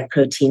and spike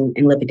protein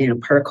and lipid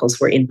nanoparticles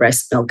were in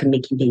breast milk and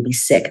making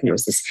babies sick. And there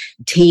was this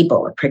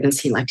table, a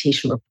pregnancy and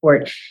lactation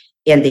report,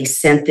 and they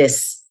sent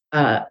this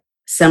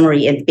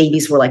summary, and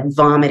babies were like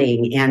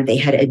vomiting, and they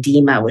had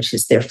edema, which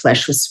is their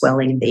flesh was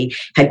swelling, and they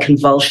had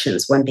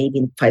convulsions. One baby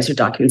in the Pfizer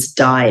documents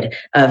died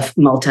of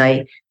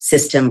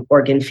multi-system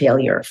organ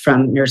failure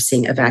from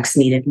nursing a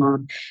vaccinated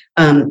mom.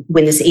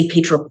 When this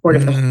 8-page report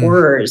of the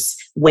horrors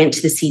went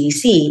to the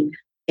CDC,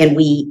 and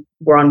we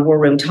were on War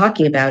Room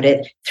talking about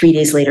it, 3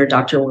 days later,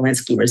 Dr.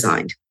 Walensky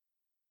resigned.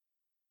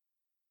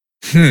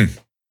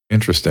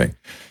 Interesting.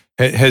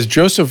 Has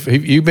Joseph,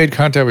 have you made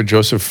contact with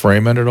Joseph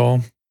Freeman at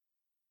all?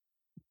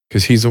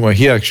 Because he's the one,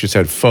 he actually just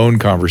had phone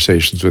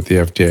conversations with the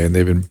FDA, and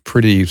they've been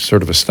pretty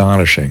sort of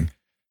astonishing.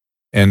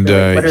 And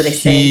what are they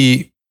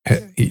saying?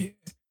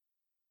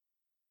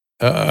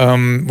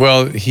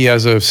 Well, he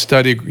has a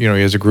study, he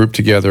has a group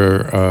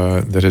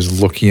together that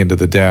is looking into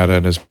the data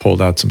and has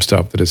pulled out some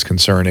stuff that is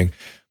concerning.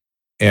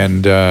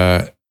 And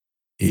the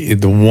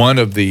one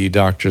of the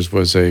doctors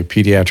was a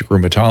pediatric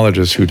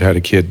rheumatologist who'd had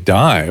a kid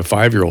die, a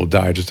 5-year-old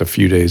die just a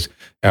few days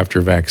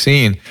after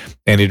vaccine,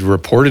 and he'd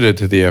reported it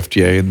to the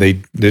FDA, and they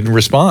didn't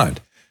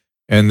respond.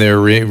 And their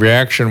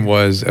reaction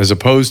was, as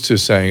opposed to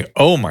saying,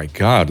 "Oh my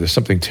God, there's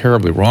something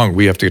terribly wrong,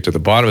 we have to get to the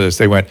bottom of this,"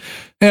 they went,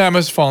 "Yeah, I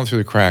must have fallen through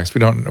the cracks. We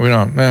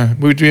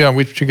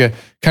should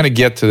kind of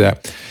get to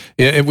that.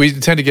 We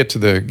tend to get to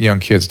the young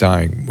kids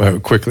dying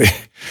quickly.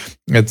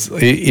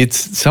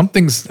 It's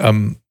something's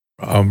run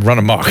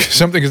amok.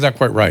 Something is not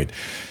quite right.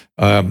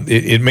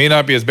 It may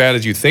not be as bad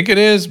as you think it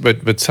is,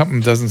 but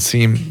something doesn't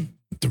seem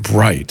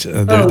right.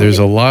 There's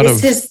a lot of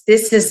this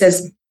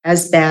is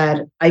as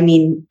bad. I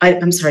mean,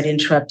 I'm sorry to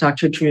interrupt,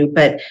 Dr. Drew,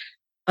 but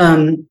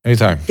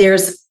anytime.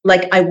 There's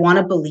I want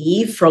to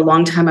believe, for a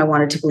long time, I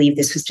wanted to believe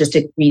this was just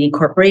a greedy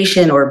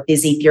corporation or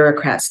busy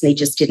bureaucrats, and they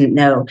just didn't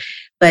know.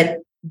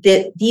 But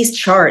these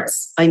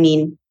charts, I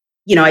mean,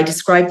 I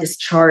described this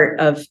chart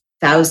of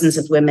thousands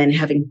of women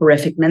having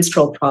horrific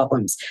menstrual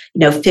problems,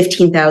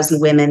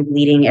 15,000 women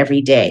bleeding every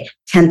day,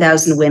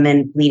 10,000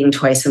 women bleeding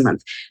twice a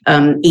month,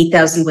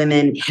 8,000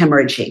 women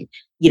hemorrhaging,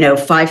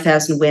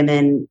 5,000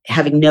 women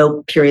having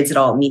no periods at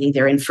all, meaning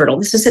they're infertile.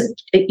 This is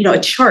a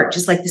chart,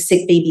 just like the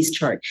sick babies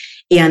chart.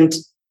 And,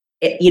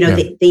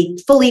 they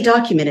fully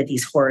documented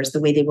these horrors, the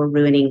way they were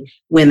ruining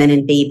women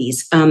and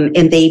babies.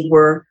 And they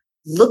were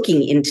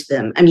looking into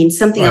them. I mean,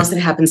 something else that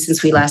happened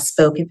since we last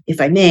spoke,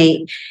 if I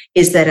may,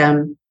 is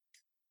that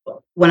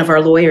one of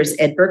our lawyers,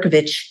 Ed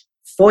Berkovich,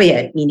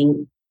 FOIA,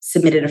 meaning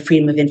submitted a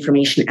Freedom of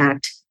Information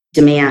Act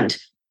demand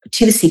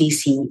to the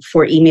CDC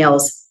for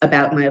emails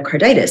about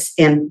myocarditis.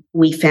 And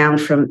we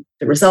found from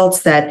the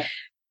results that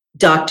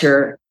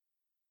Dr.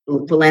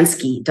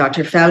 Walensky,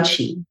 Dr.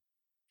 Fauci,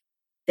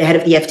 the head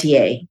of the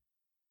FDA,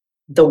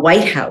 the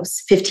White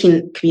House,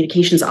 15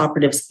 communications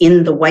operatives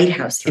in the White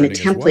House, in a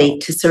template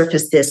to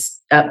surface this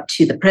up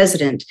to the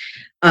president,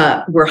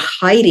 were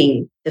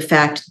hiding the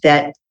fact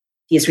that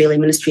the Israeli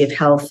Ministry of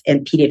Health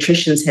and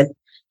pediatricians had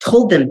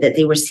told them that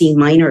they were seeing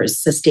minors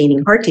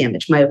sustaining heart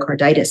damage,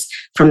 myocarditis,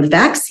 from the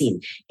vaccine.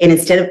 And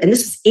and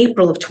this was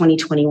April of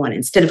 2021,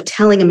 instead of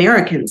telling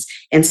Americans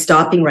and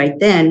stopping right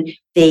then,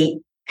 they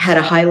had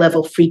a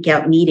high-level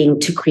freak-out meeting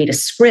to create a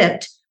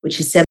script, which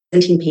is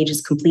 17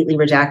 pages completely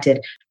redacted,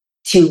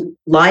 to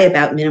lie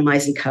about,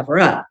 minimize, and cover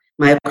up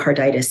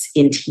myocarditis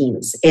in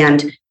teens.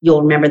 And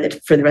you'll remember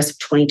that for the rest of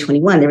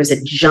 2021, there was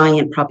a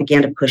giant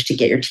propaganda push to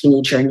get your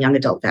teenager and young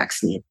adult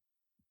vaccinated.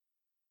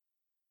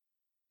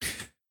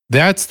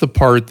 That's the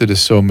part that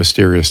is so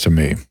mysterious to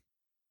me.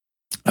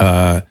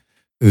 I'm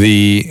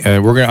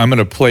going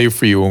to play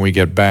for you when we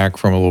get back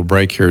from a little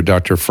break here,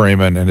 Dr.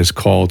 Freeman and his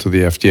call to the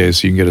FDA,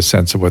 so you can get a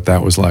sense of what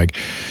that was like.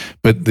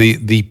 But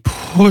the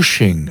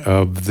pushing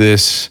of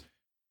this,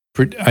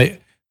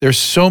 there's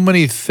so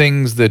many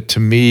things that to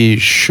me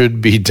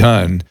should be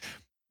done.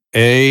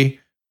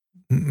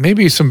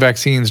 Maybe some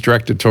vaccines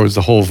directed towards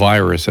the whole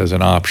virus as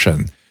an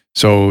option,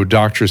 so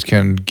doctors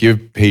can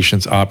give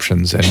patients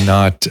options and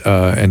not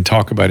and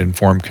talk about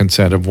informed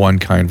consent of one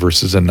kind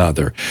versus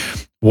another.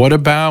 What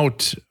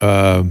about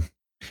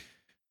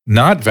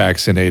not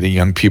vaccinating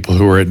young people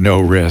who are at no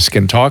risk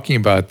and talking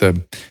about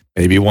the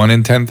maybe 1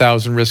 in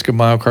 10,000 risk of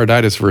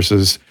myocarditis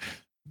versus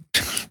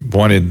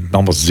 1 in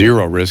almost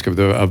 0 risk of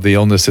the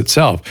illness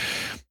itself?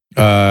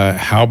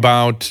 How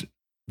about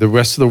the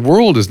rest of the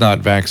world is not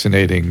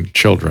vaccinating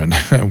children?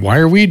 Why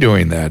are we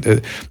doing that?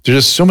 There's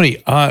just so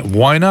many.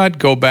 Why not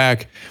go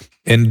back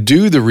and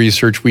do the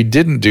research we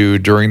didn't do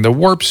during the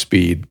warp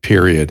speed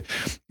period?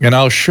 And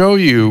I'll show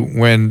you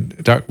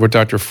what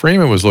Dr.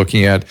 Freeman was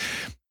looking at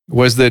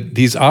was that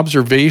these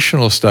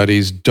observational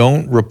studies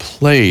don't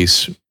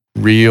replace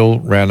real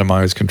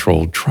randomized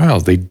controlled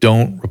trials. They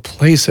don't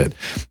replace it.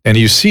 And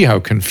you see how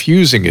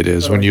confusing it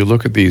is when you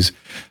look at these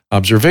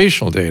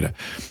observational data.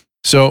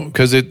 So,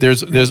 because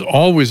there's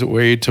always a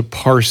way to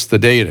parse the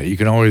data. You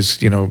can always,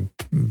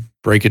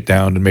 break it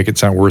down and make it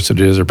sound worse than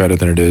it is or better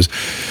than it is.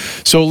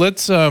 So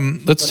let's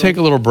take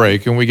a little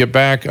break, and when we get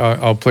back,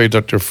 I'll play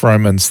Dr.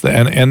 Freeman's,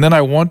 and then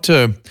I'll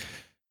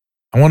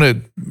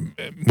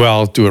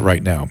do it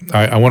right now.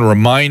 I want to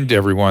remind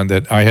everyone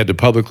that I had to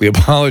publicly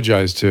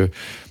apologize to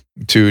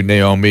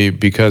Naomi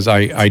because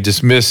I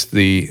dismissed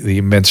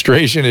the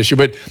menstruation issue,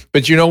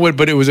 but you know what?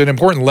 But it was an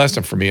important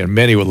lesson for me on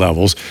many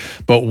levels.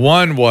 But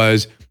one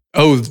was,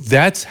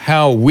 that's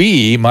how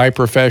my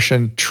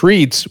profession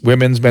treats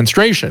women's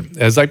menstruation.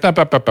 It's like,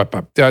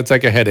 it's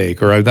like a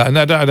headache or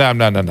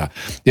no.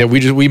 Yeah,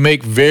 we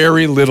make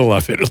very little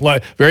of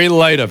it, very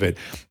light of it.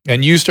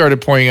 And you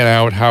started pointing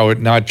out how it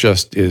not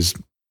just is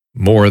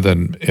more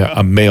than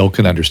a male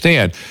can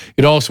understand.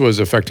 It also is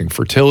affecting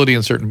fertility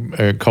in certain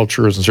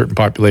cultures and certain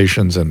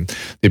populations, and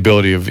the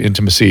ability of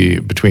intimacy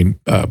between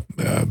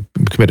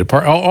committed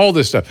partners. All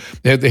this stuff.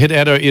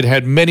 It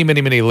had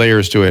many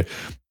layers to it,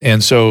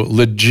 and so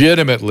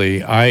legitimately,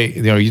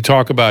 you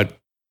talk about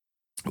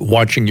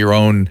watching your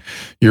own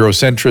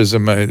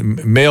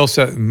Eurocentrism, male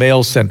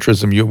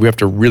centrism. We have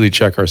to really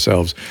check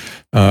ourselves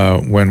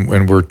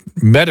when we're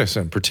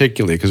medicine,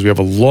 particularly because we have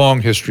a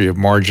long history of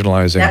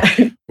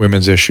marginalizing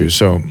women's issues.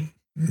 So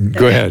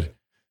go ahead.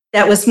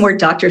 That was more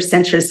doctor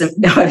centrism.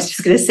 No, I was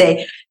just going to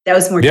say that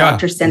was more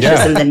doctor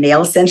centrism than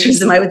male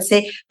centrism, I would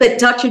say. But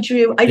Dr.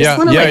 Drew, I just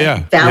want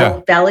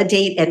to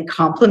validate and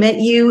compliment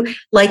you.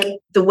 Like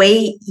the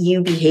way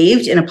you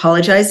behaved in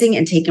apologizing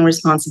and taking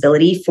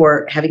responsibility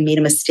for having made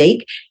a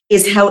mistake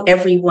is how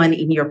everyone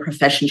in your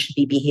profession should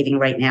be behaving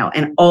right now.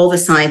 And all the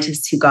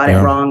scientists who got it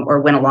wrong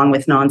or went along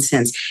with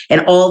nonsense,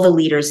 and all the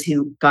leaders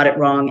who got it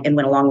wrong and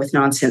went along with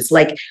nonsense.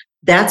 Like,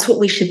 that's what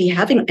we should be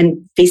having.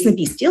 And Face and the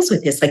Beast deals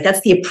with this. Like,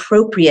 that's the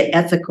appropriate,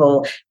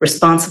 ethical,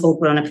 responsible,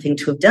 grown-up thing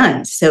to have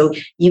done. So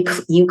you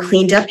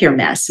cleaned up your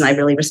mess, and I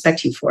really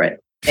respect you for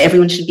it.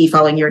 Everyone should be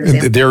following your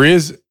example. There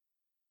is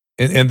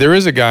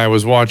a guy I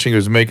was watching who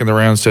was making the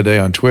rounds today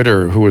on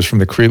Twitter who was from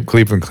the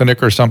Cleveland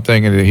Clinic or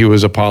something, and he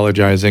was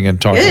apologizing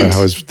and talking about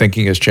how his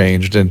thinking has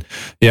changed. And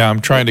I'm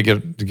trying to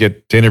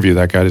get to interview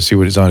that guy to see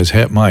what is on his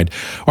mind.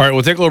 All right,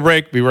 we'll take a little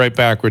break. Be right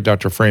back with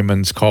Dr.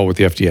 Freeman's call with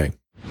the FDA.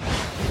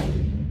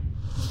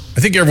 I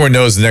think everyone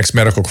knows the next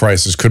medical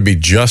crisis could be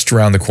just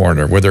around the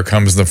corner, whether it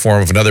comes in the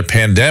form of another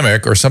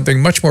pandemic or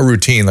something much more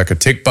routine like a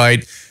tick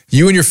bite.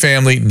 You and your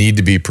family need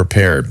to be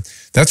prepared.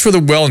 That's where the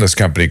Wellness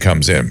Company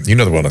comes in. You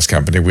know the Wellness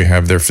Company. We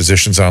have their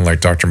physicians on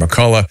like Dr.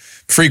 McCullough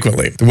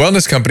frequently. The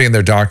Wellness Company and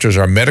their doctors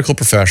are medical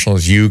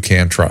professionals you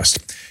can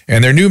trust.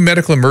 And their new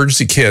medical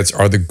emergency kits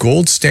are the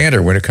gold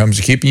standard when it comes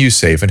to keeping you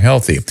safe and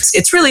healthy.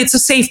 It's a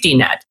safety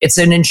net. It's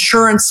an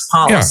insurance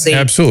policy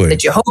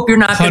that you hope you're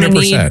not going to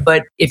need,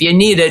 but if you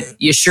need it,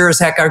 you sure as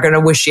heck are going to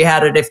wish you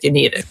had it if you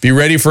need it. Be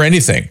ready for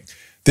anything.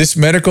 This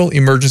medical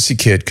emergency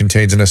kit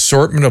contains an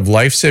assortment of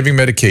life-saving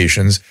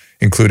medications,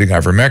 including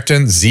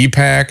ivermectin,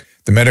 Z-Pak.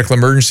 The medical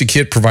emergency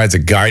kit provides a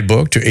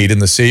guidebook to aid in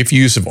the safe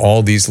use of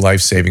all these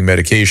life-saving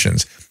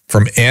medications.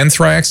 From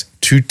anthrax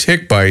to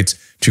tick bites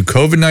to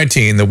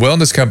COVID-19, the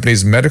Wellness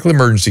Company's medical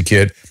emergency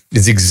kit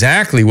is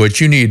exactly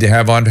what you need to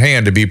have on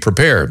hand to be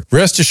prepared.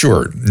 Rest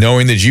assured,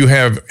 knowing that you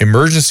have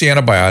emergency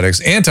antibiotics,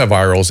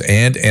 antivirals,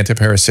 and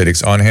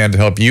antiparasitics on hand to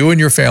help you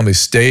and your family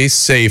stay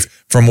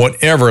safe from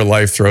whatever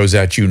life throws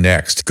at you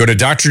next. Go to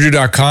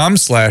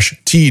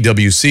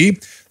drdrew.com/TWC.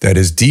 That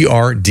is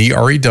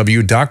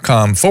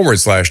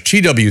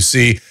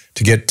DRDREW.com/TWC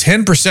to get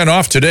 10%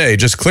 off today.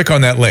 Just click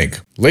on that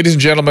link. Ladies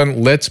and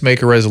gentlemen, let's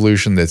make a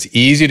resolution that's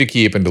easy to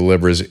keep and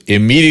delivers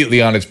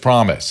immediately on its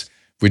promise.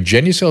 With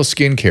Genucel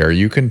Skincare,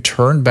 you can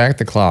turn back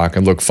the clock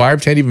and look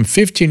 5, 10, even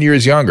 15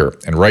 years younger.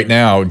 And right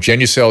now,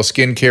 Genucel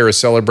Skincare is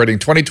celebrating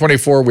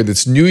 2024 with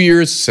its New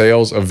Year's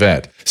sales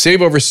event.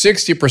 Save over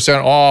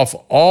 60% off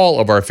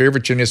all of our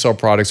favorite Genucel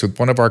products with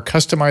one of our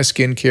customized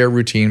skincare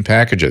routine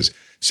packages.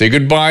 Say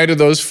goodbye to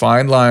those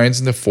fine lines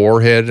in the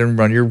forehead and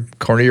around your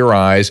corner of your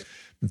eyes,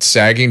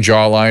 sagging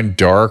jawline,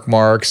 dark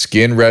marks,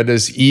 skin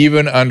redness,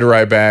 even under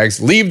eye bags.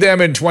 Leave them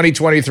in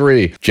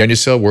 2023.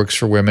 Genucel works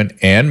for women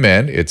and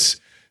men. It's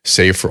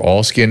safe for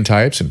all skin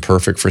types and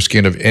perfect for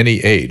skin of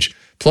any age.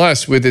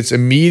 Plus, with its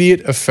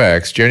immediate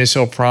effects,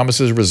 Genucel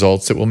promises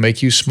results that will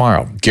make you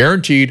smile.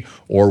 Guaranteed,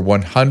 or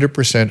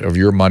 100% of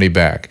your money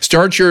back.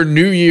 Start your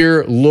new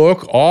year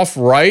look off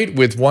right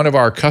with one of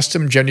our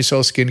custom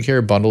Genucel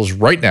skincare bundles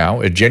right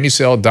now at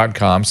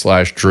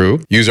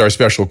Genucel.com/Drew. Use our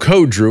special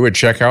code Drew at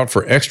checkout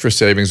for extra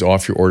savings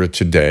off your order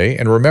today.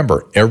 And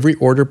remember, every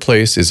order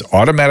placed is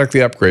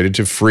automatically upgraded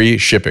to free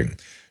shipping.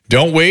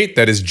 Don't wait.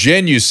 That is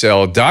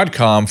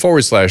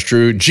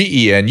Genucel.com/Drew,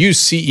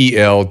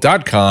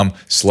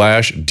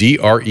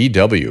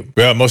 GENUCEL.com/DREW.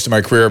 Well, most of my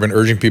career I've been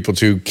urging people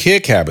to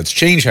kick habits,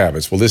 change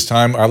habits. Well, this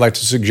time I'd like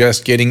to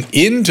suggest getting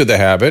into the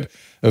habit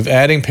of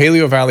adding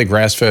Paleo Valley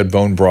grass-fed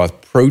bone broth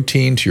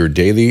protein to your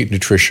daily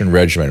nutrition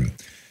regimen.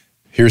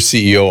 Here's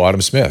CEO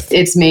Autumn Smith.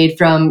 It's made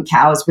from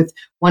cows with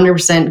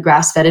 100%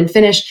 grass-fed and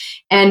finished,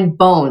 and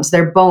bones.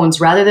 They're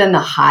bones rather than the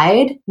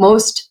hide.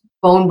 Most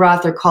bone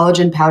broth or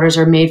collagen powders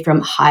are made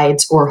from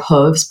hides or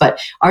hooves, but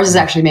ours is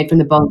actually made from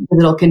the bone because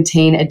it'll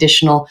contain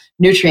additional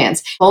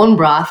nutrients. Bone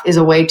broth is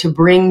a way to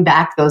bring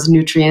back those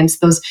nutrients,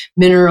 those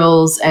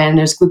minerals, and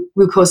there's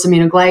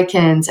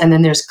glucosaminoglycans, and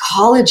then there's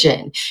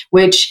collagen,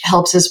 which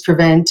helps us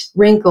prevent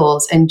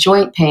wrinkles and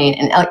joint pain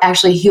and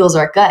actually heals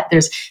our gut.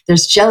 There's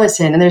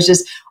gelatin, and there's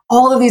just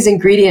all of these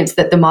ingredients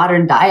that the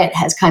modern diet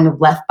has kind of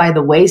left by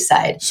the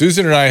wayside.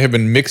 Susan and I have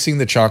been mixing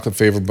the chocolate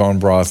flavored bone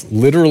broth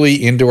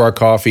literally into our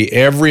coffee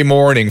every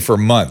morning for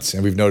months,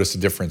 and we've noticed a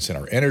difference in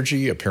our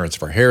energy, appearance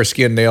of our hair,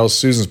 skin, nails.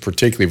 Susan's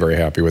particularly very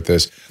happy with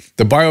this.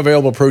 The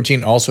bioavailable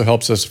protein also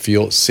helps us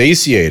feel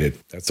satiated.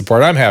 That's the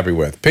part I'm happy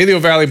with.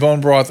 Paleo Valley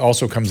bone broth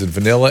also comes in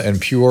vanilla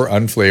and pure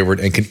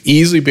unflavored and can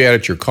easily be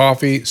added to your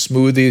coffee,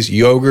 smoothies,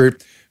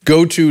 yogurt.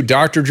 Go to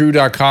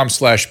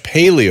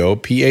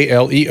drdrew.com/paleo,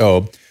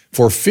 P-A-L-E-O,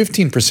 for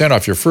 15%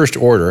 off your first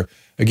order.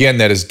 Again,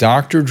 that is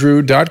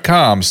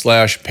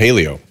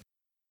drdrew.com/paleo.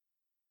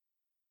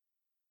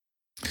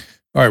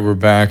 All right, we're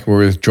back.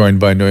 We're joined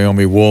by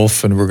Naomi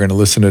Wolf, and we're going to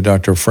listen to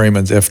Dr.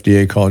 Freeman's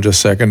FDA call in just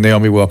a second.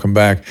 Naomi, welcome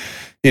back.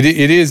 It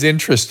is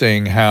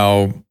interesting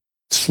how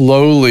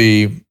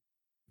slowly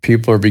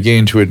people are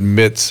beginning to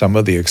admit some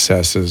of the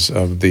excesses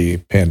of the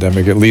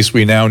pandemic. At least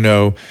we now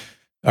know,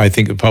 I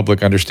think the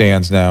public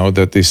understands now,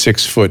 that the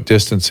 6-foot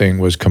distancing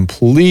was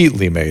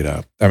completely made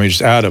up. I mean,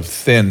 just out of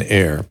thin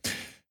air.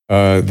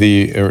 Because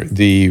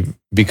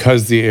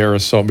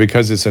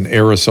it's an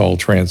aerosol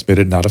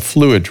transmitted, not a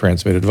fluid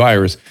transmitted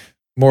virus,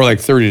 more like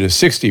 30 to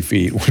 60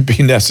 feet would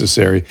be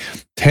necessary.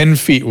 10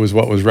 feet was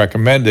what was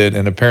recommended,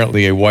 and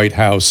apparently a White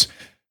House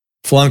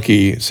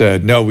flunky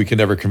said, no, we can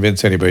never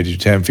convince anybody to do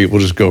 10 feet.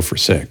 We'll just go for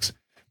 6.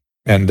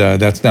 And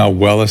that's now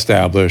well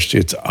established.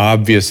 It's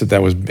obvious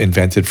that was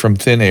invented from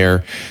thin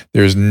air.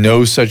 There's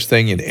no such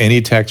thing in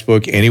any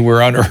textbook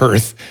anywhere on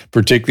earth,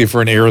 particularly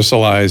for an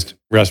aerosolized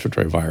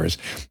respiratory virus.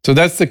 So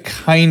that's the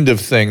kind of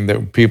thing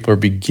that people are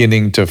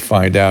beginning to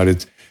find out.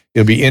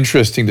 It'll be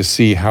interesting to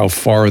see how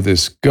far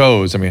this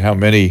goes. I mean, how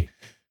many,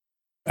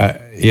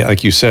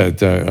 like you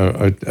said,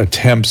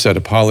 attempts at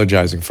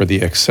apologizing for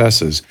the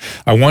excesses.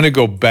 I want to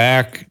go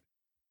back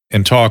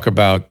and talk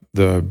about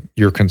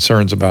your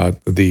concerns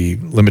about the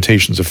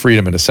limitations of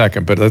freedom in a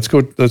second, but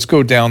let's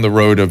go down the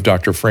road of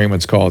Dr.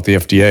 Freeman's call at the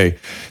FDA.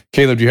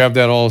 Caleb, do you have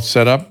that all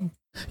set up?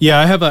 Yeah,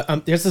 I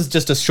have this is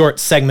just a short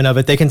segment of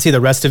it. They can see the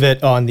rest of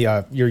it on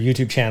your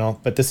YouTube channel,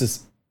 but this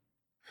is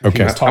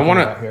okay.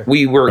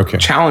 We were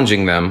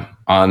challenging them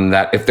on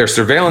that if their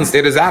surveillance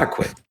data is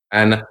adequate.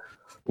 And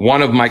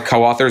one of my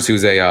co-authors,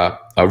 who's a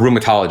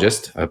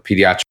rheumatologist, a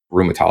pediatric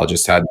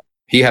rheumatologist,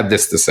 he had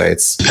this to say.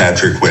 It's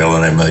Patrick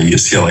Whalen. I'm a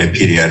UCLA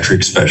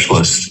pediatric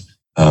specialist.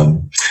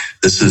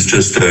 This is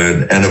just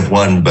an N of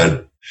 1,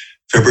 but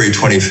February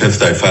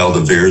 25th, I filed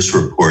a VAERS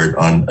report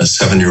on a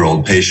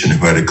 7-year-old patient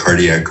who had a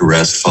cardiac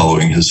arrest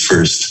following his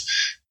first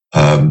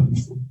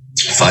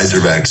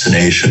Pfizer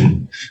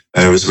vaccination.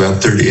 It was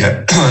about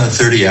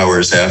 30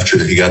 hours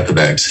after he got the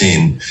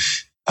vaccine.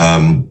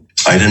 I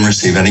didn't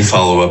receive any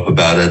follow-up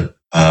about it.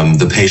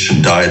 The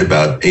patient died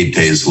about 8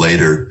 days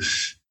later.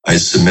 I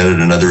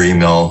submitted another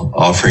email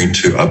offering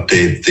to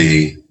update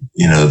the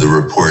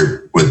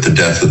report with the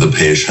death of the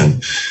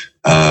patient.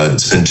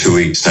 It's been 2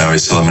 weeks now. I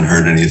still haven't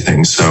heard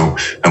anything. So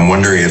I'm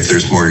wondering if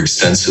there's more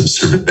extensive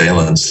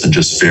surveillance than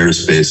just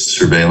VAERS-based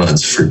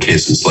surveillance for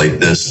cases like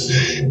this.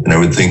 And I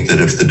would think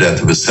that if the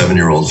death of a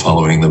 7-year-old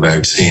following the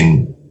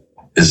vaccine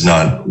is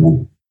not,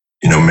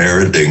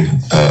 meriting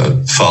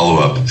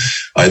follow-up,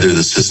 either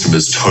the system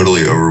is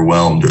totally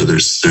overwhelmed or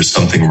there's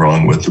something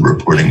wrong with the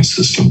reporting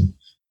system.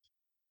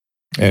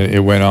 And it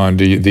went on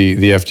to the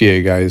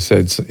FDA guy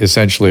said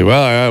essentially,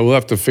 well, we'll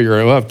have to figure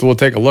it out. We'll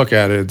take a look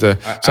at it.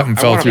 Something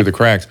fell through the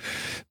cracks.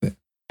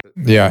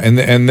 Yeah.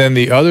 And then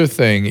the other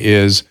thing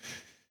is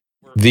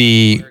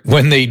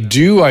when they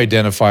do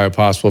identify a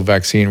possible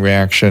vaccine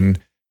reaction,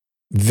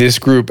 this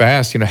group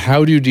asked,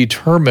 how do you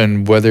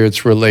determine whether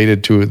it's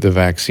related to the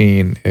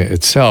vaccine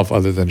itself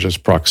other than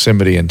just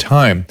proximity and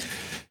time?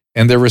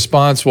 And their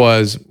response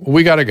was,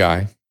 we got a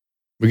guy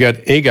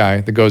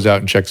that goes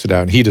out and checks it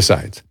out and he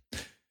decides.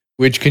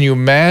 Which, can you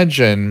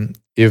imagine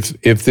if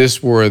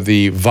this were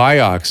the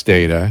Vioxx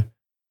data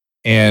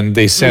and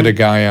they sent a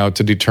guy out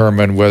to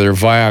determine whether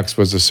Vioxx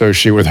was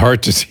associated with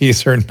heart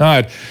disease or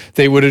not,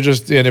 they would have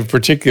just, and in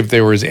particular, if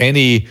there was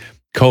any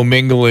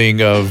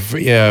commingling of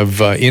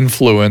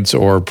influence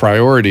or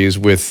priorities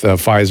with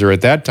Pfizer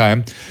at that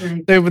time,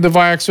 the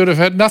Vioxx would have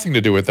had nothing to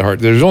do with the heart.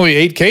 There's only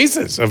 8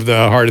 cases of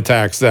the heart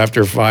attacks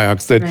after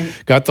Vioxx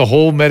that got the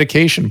whole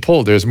medication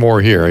pulled. There's more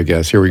here, I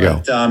guess. Here we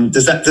go.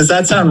 Does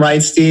that sound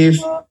right, Steve?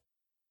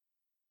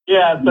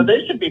 Yeah, so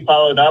they should be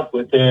followed up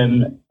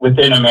within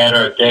a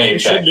matter of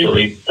days,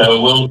 actually.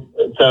 So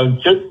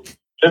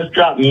just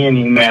drop me an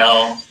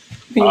email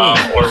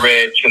or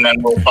Rich, and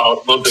then we'll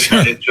just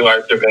send it to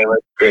our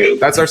surveillance group.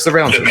 That's our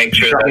surveillance to make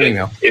sure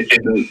that it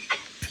didn't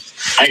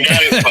I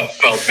got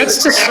it.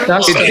 That's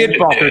disgusting. It did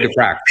fall through the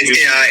cracks.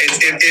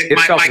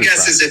 My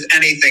guess is, if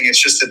anything,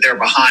 it's just that they're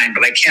behind.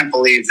 But I can't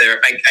believe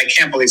I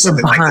can't believe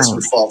something like this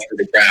would fall through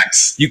the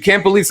cracks. You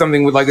can't believe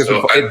something like this.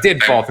 It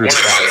did fall through the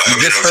cracks.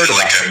 You just heard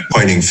about it.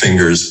 Pointing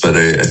fingers, but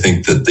I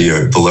think that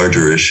the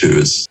larger issue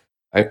is.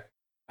 And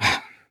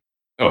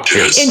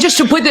just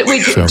to put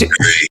that,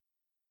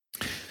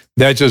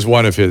 that's just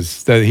one of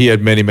his. That he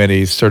had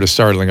many sort of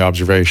startling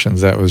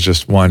observations. That was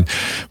just one.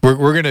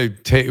 We're gonna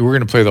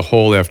play the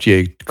whole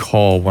FDA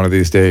call one of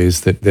these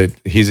days. That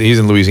he's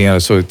in Louisiana,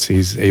 so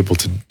he's able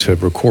to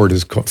record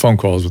his phone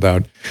calls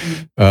without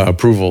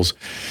approvals.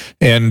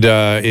 And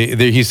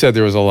he said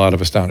there was a lot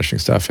of astonishing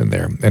stuff in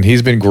there. And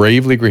he's been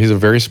he's a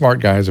very smart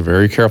guy. He's a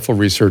very careful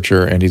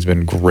researcher, and he's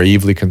been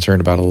gravely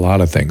concerned about a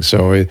lot of things.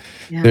 So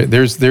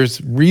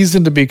there's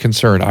reason to be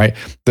concerned.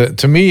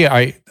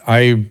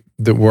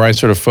 Where I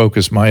sort of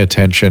focus my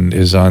attention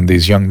is on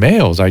these young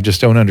males. I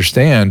just don't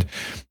understand.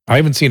 I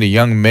haven't seen a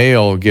young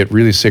male get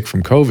really sick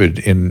from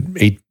COVID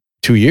in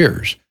 2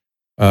 years.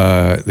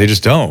 They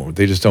just don't.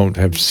 They just don't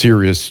have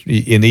serious.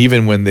 And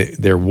even when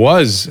there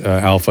was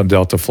Alpha and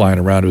Delta flying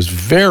around, it was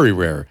very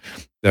rare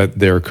that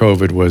their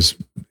COVID was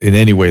in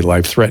any way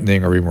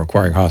life-threatening or even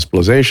requiring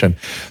hospitalization.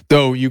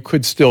 Though you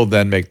could still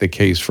then make the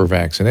case for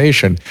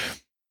vaccination.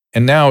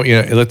 And now,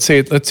 let's say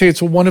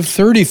it's a 1 of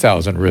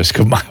 30,000 risk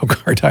of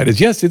myocarditis.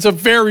 Yes, it's a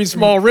very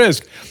small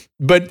risk,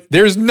 but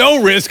there's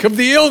no risk of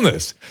the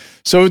illness.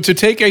 So to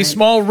take a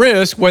small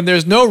risk when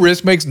there's no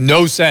risk makes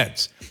no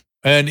sense.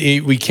 And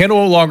we can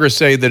no longer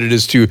say that it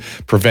is to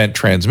prevent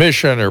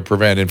transmission or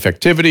prevent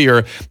infectivity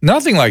or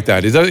nothing like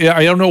that.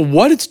 I don't know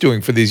what it's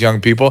doing for these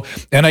young people,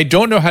 and I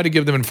don't know how to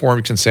give them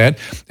informed consent.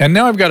 And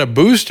now I've got a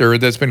booster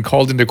that's been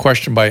called into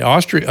question by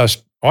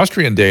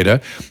Austrian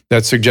data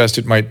that suggests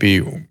it might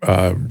be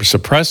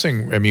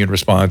suppressing immune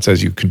response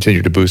as you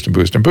continue to boost and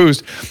boost and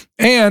boost.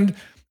 And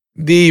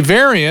the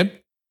variant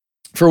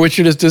for which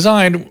it is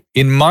designed,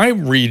 in my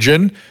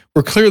region,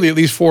 were clearly at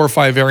least 4 or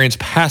 5 variants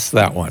past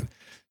that one.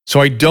 So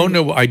I don't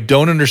know. I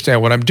don't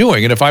understand what I'm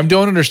doing. And if I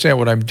don't understand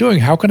what I'm doing,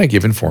 how can I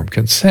give informed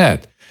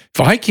consent? If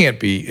I can't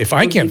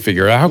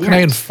figure out, how can I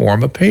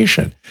inform a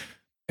patient?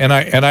 And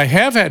I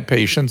have had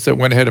patients that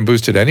went ahead and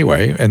boosted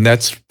anyway, and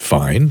that's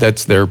fine.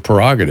 That's their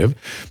prerogative.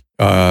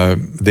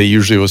 They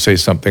usually will say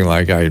something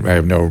like, I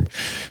have no,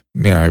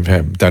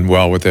 I've done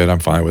well with it. I'm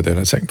fine with it.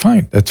 I say,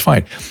 fine, that's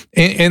fine.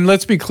 And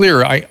let's be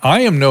clear. I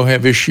don't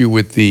have issue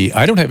with the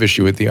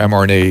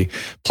mRNA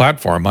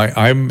platform.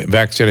 I'm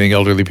vaccinating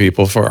elderly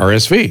people for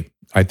RSV.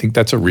 I think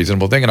that's a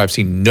reasonable thing. And I've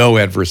seen no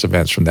adverse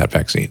events from that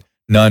vaccine.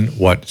 None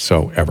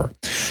whatsoever.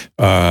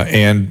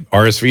 And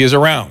RSV is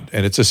around,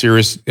 and it's a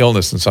serious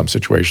illness in some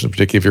situations,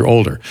 particularly if you're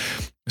older.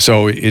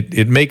 So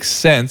it makes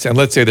sense. And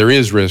let's say there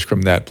is risk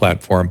from that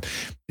platform.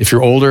 If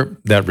you're older,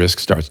 that risk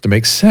starts to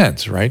make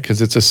sense, right?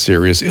 Because it's a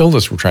serious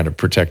illness we're trying to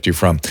protect you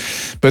from.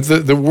 But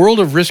the world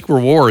of risk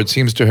reward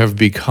seems to have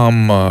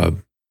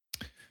become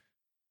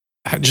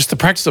just the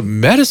practice of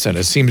medicine.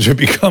 It seems to have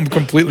become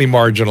completely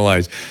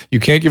marginalized. You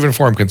can't give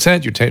informed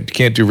consent. You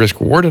can't do risk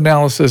reward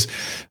analysis.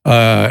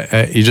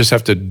 You just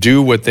have to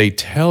do what they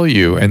tell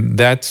you. And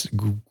that's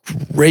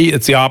great.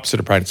 It's the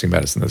opposite of practicing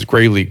medicine. That's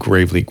gravely,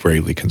 gravely,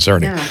 gravely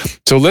concerning. Yeah.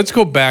 So let's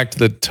go back to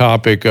the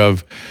topic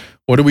of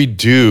what do we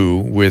do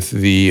with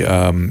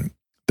the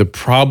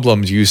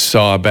problems you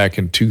saw back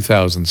in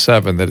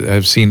 2007 that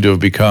have seemed to have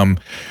become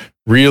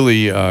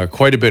really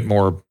quite a bit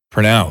more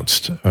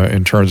pronounced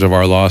in terms of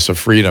our loss of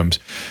freedoms.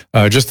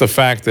 Just the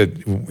fact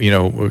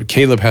that,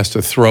 Caleb has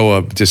to throw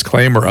a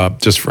disclaimer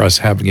up just for us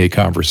having a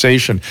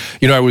conversation.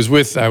 I was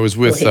with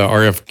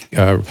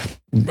RF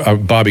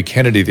Bobby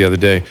Kennedy the other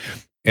day,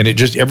 and it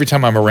just, every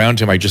time I'm around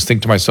him, I just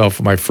think to myself,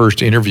 my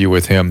first interview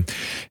with him,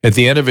 at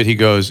the end of it, he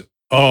goes,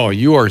 "Oh,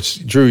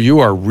 Drew, you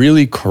are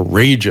really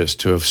courageous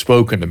to have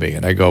spoken to me."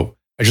 And I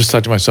just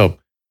thought to myself,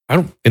 I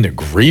don't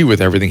agree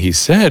with everything he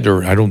said,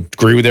 or I don't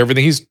agree with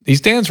everything he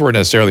stands for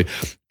necessarily,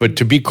 but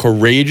to be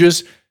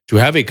courageous, to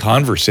have a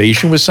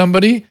conversation with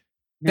somebody,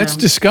 that's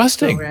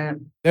disgusting.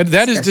 So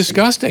that is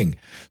disgusting.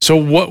 So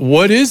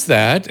what is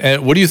that?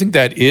 And what do you think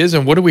that is?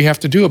 And what do we have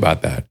to do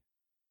about that?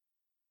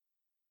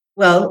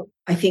 Well,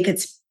 I think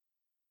it's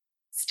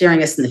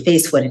staring us in the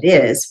face what it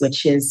is,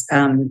 which is,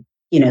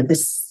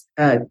 this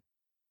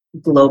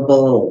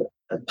global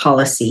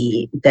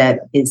policy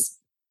that is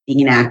being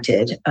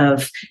enacted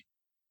of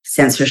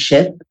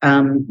censorship,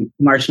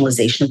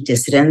 marginalization of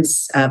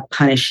dissidents,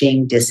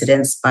 punishing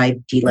dissidents by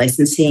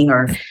delicensing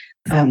or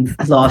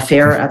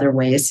lawfare or other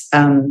ways.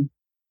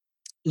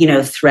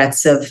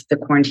 Threats of the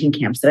quarantine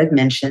camps that I've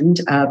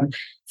mentioned,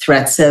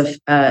 threats of,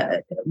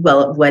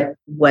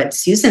 what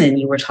Susan and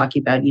you were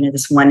talking about,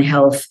 this One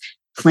Health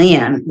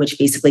plan, which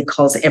basically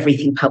calls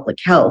everything public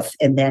health,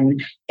 and then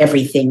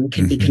everything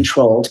can be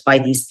controlled by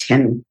these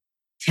 10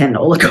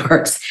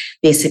 oligarchs,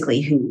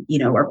 basically, who,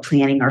 are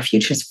planning our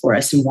futures for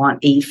us and want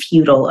a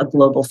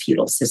global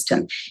feudal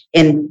system.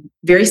 And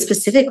very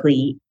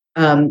specifically,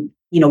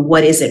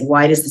 what is it?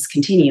 Why does this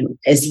continue?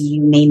 As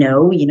you may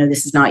know,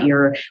 this is not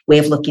your way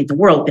of looking at the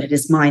world, but it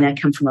is mine. I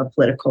come from a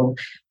political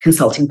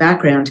consulting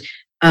background.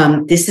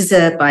 This is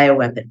a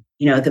bioweapon.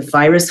 The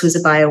virus was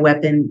a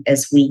bioweapon,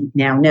 as we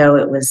now know.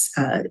 It was,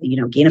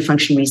 gain of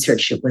function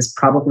research. It was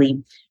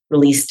probably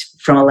released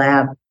from a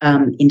lab,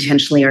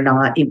 intentionally or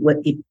not.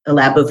 A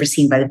lab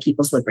overseen by the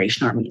People's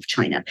Liberation Army of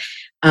China.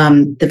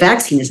 The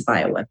vaccine is a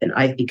bioweapon.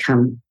 I've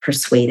become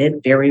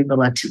persuaded, very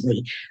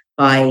reluctantly,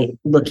 by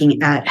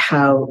looking at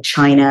how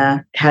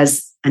China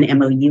has an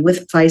MOU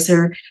with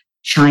Pfizer.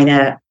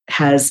 China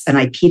has an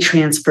IP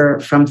transfer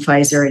from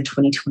Pfizer in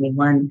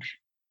 2021.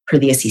 Per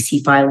the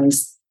SEC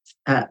filings,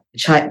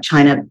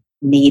 China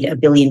made 1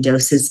 billion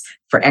doses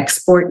for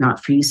export,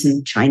 not for use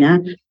in China.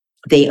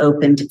 They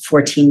opened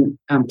 14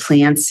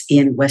 plants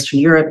in Western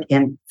Europe,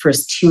 and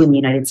first 2 in the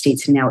United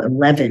States, and now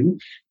 11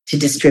 to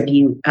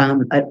distribute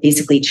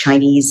basically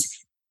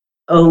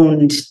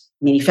Chinese-owned,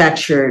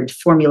 manufactured,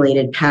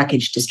 formulated,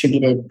 packaged,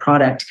 distributed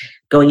product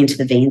going into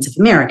the veins of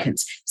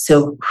Americans.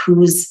 So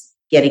who's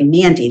getting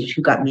mandated?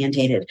 Who got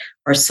mandated?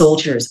 Our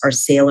soldiers, our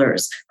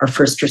sailors, our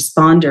first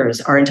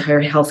responders, our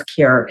entire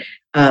healthcare,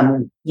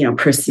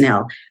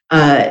 personnel,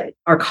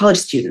 our college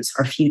students,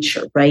 our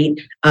future, right?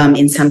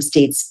 In some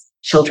states,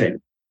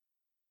 children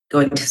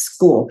going to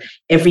school,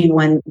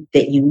 everyone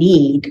that you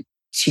need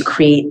to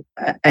create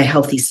a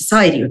healthy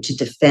society or to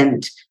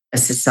defend a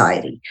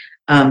society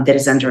that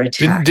is under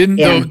attack.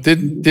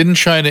 Didn't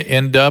China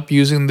end up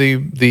using the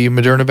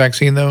Moderna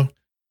vaccine though?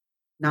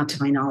 Not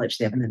to my knowledge,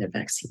 they have another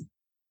vaccine.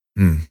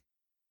 And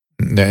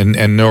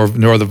nor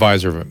the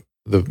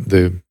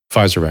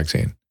Pfizer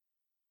vaccine.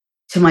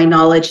 To my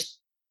knowledge,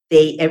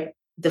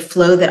 the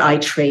flow that I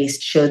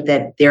traced showed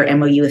that their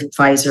MOU with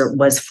Pfizer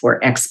was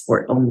for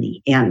export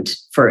only and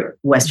for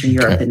Western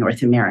Europe and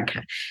North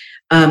America.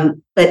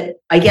 But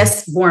I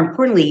guess more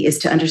importantly is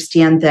to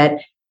understand that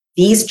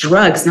these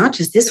drugs, not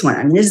just this one,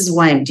 I mean, this is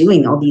why I'm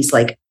doing all these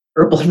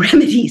herbal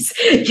remedies,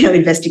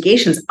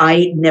 investigations.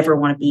 I never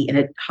want to be in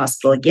a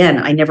hospital again.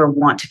 I never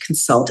want to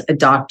consult a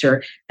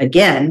doctor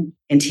again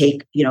and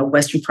take,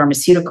 Western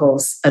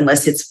pharmaceuticals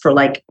unless it's for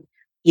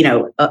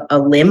a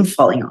limb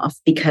falling off,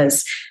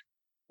 because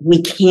we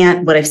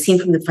can't. What I've seen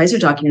from the Pfizer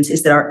documents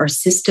is that our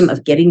system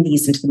of getting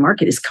these into the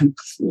market is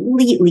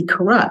completely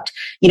corrupt.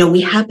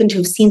 We happen to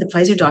have seen the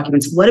Pfizer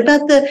documents. What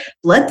about the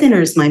blood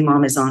thinners my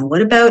mom is on?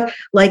 What about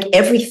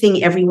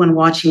everything everyone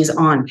watching is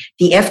on?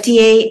 The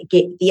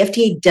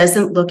FDA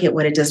doesn't look at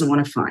what it doesn't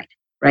want to find,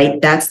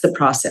 right? That's the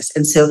process.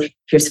 And so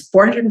here's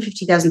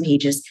 450,000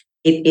 pages.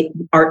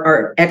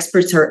 Our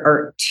experts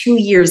are 2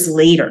 years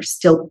later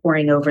still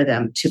poring over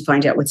them to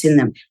find out what's in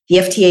them. The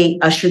FDA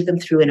ushered them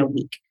through in a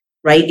week.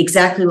 Right?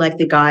 Exactly like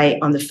the guy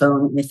on the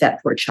phone with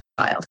that poor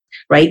child,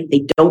 right? They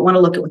don't want to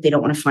look at what they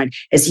don't want to find.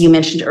 As you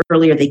mentioned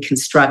earlier, they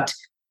construct,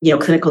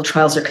 clinical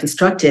trials are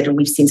constructed, and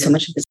we've seen so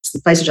much of this in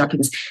the Pfizer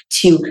documents,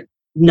 to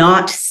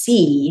not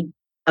see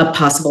a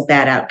possible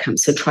bad outcome.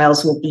 So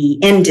trials will be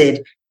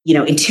ended,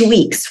 in 2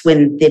 weeks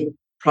when the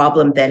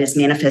problem that is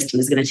manifesting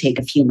is going to take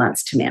a few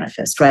months to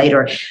manifest, right?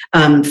 Or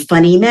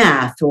funny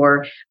math,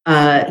 or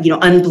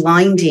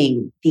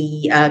unblinding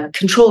the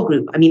control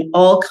group. I mean,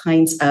 all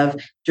kinds of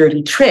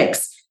dirty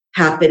tricks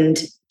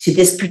happened to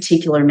this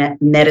particular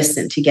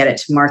medicine to get it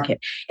to market,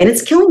 and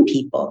it's killing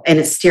people and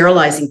it's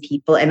sterilizing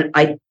people. And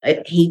I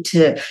hate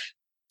to,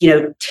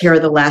 tear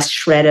the last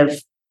shred of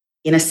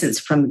innocence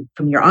from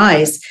your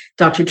eyes,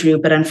 Dr. Drew,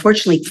 but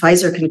unfortunately,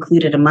 Pfizer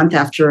concluded a month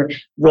after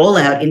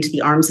rollout into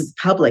the arms of the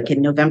public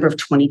in November of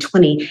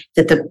 2020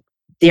 that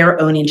their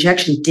own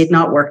injection did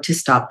not work to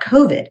stop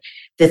COVID.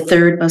 The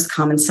third most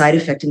common side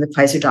effect in the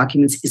Pfizer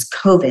documents is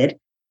COVID,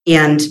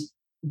 and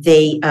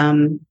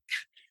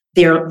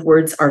their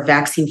words are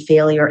vaccine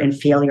failure and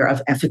failure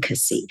of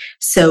efficacy.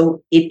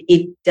 So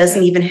it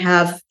doesn't even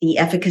have the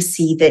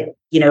efficacy that,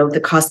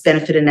 the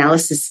cost-benefit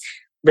analysis,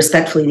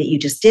 respectfully, that you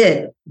just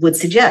did would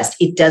suggest.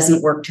 It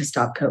doesn't work to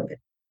stop COVID.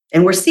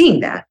 And we're seeing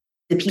that.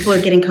 The people who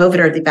are getting COVID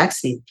are the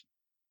vaccinated.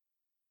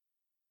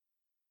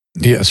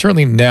 Yeah,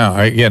 certainly now.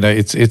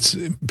 It's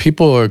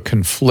people are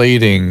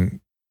conflating,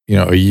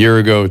 a year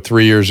ago,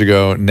 3 years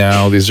ago.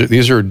 Now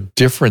these are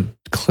different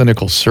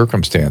clinical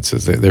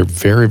circumstances. They're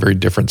very, very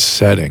different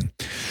setting.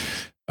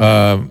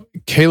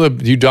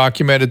 Caleb, you've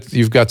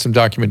got some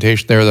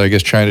documentation there that I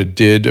guess China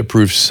did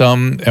approve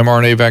some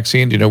mRNA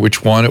vaccine. Do you know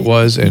which one it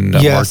was in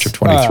March of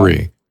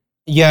 23?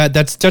 Yeah,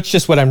 that's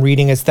just what I'm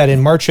reading. It's that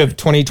in March of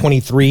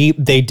 2023,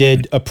 they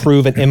did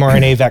approve an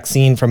mRNA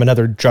vaccine from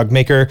another drug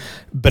maker.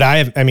 But I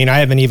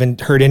haven't even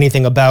heard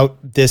anything about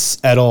this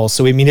at all.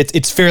 So,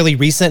 it's fairly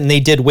recent, and they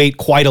did wait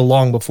quite a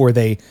long before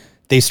they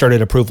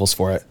started approvals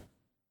for it.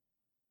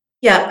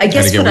 Yeah, I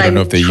guess we don't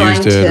know if they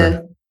used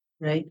it.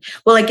 Right.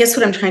 Well, I guess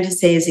what I'm trying to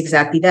say is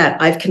exactly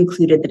that. I've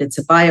concluded that it's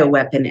a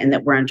bioweapon and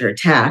that we're under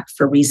attack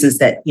for reasons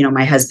that,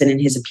 my husband in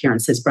his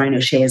appearances, Brian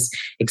O'Shea, has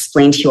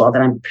explained to you all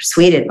that I'm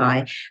persuaded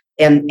by.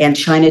 And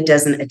China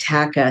doesn't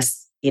attack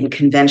us in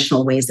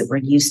conventional ways that we're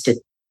used to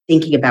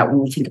thinking about when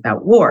we think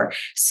about war.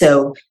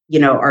 So,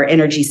 our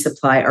energy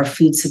supply, our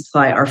food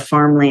supply, our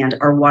farmland,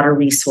 our water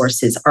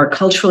resources, our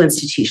cultural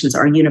institutions,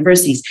 our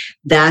universities,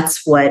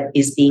 that's what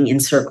is being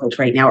encircled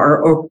right now.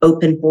 Our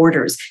open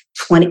borders,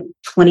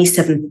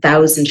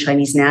 27,000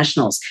 Chinese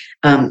nationals,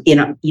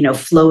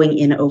 flowing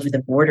in over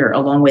the border,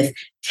 along with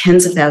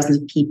tens of thousands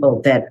of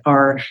people that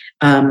are,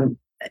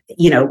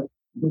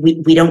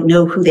 we don't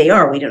know who they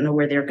are. We don't know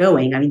where they're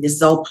going. I mean, this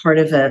is all part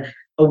of a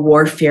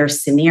warfare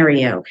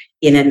scenario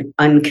in an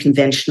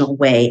unconventional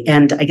way.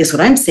 And I guess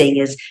what I'm saying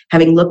is,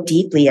 having looked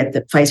deeply at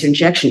the Pfizer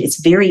injection, it's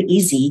very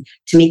easy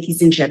to make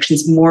these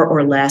injections more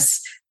or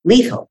less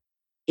lethal.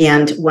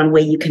 And one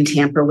way you can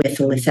tamper with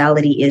the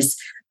lethality is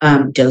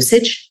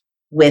dosage,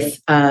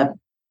 with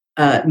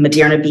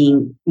Moderna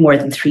being more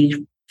than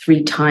three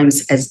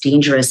times as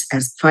dangerous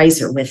as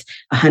Pfizer, with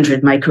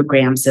 100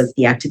 micrograms of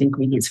the active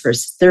ingredients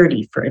versus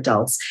 30 for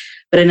adults.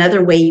 But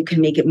another way you can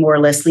make it more or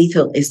less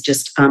lethal is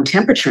just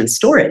temperature and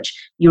storage.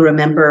 You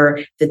remember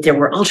that there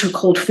were ultra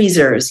cold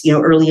freezers,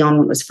 early on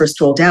when it was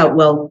first rolled out.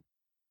 Well,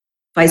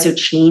 Pfizer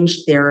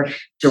changed their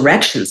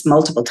directions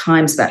multiple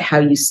times about how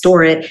you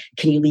store it.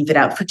 Can you leave it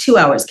out for 2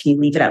 hours? Can you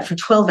leave it out for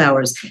 12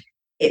 hours?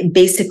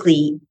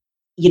 Basically,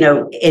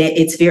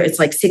 it's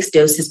like 6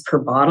 doses per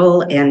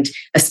bottle and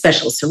a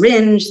special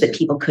syringe that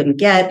people couldn't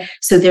get.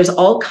 So there's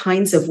all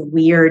kinds of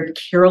weird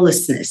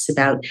carelessness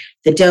about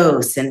the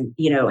dose and,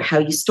 how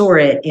you store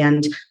it.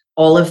 And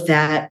all of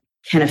that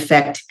can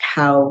affect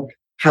how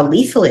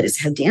lethal it is,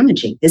 how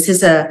damaging. This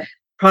is a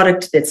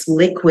product that's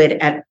liquid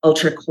at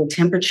ultra cold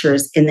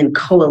temperatures and then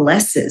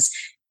coalesces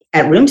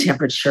at room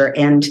temperature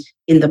and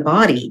in the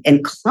body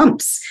and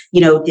clumps.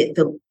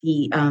 The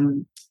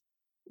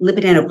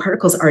lipid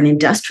nanoparticles are an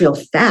industrial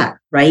fat,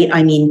 right?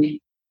 I mean,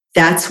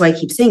 that's why I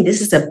keep saying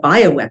this is a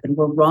bioweapon.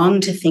 We're wrong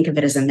to think of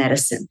it as a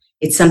medicine.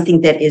 It's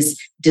something that is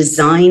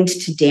designed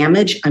to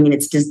damage. I mean,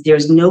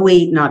 there's no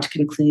way not to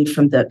conclude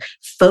from the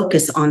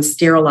focus on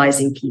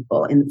sterilizing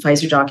people in the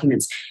Pfizer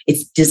documents.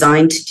 It's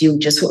designed to do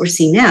just what we're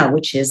seeing now,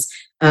 which is,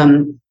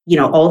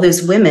 all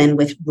those women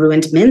with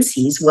ruined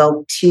menses.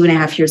 Well,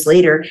 2.5 years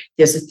later,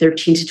 there's a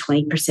 13 to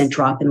 20%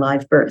 drop in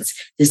live births.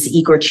 This is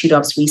Igor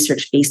Chudov's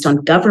research based on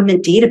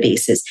government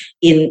databases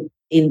in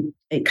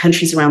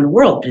countries around the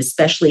world, but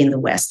especially in the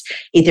West.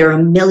 There are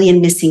 1 million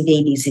missing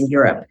babies in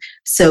Europe.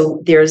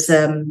 So there's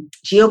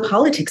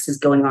geopolitics is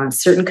going on.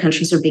 Certain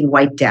countries are being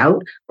wiped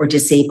out or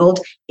disabled,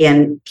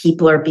 and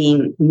people are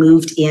being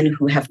moved in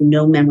who have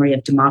no memory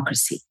of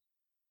democracy.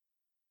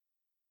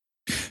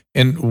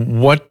 And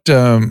what's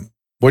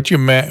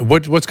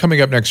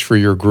coming up next for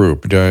your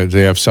group? Do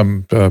they have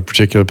some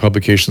particular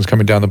publications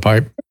coming down the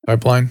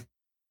pipeline?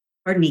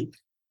 Pardon me.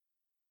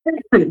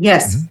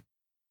 Yes. Mm-hmm.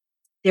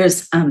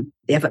 There's pardon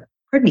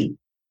me.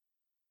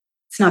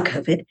 It's not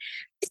COVID.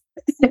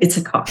 It's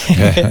a cough.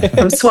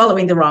 I'm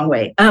swallowing the wrong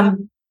way.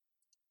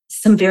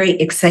 Some very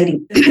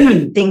exciting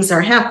things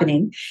are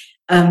happening.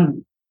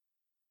 The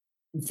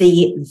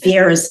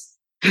VAERS,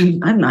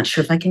 I'm not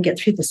sure if I can get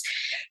through this.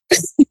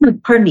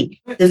 Pardon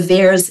me. The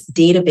VAERS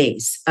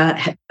database,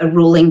 a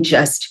ruling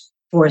just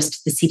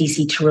forced the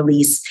CDC to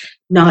release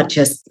not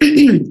just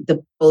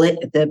the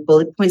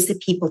bullet points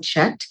that people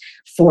checked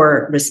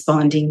for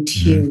responding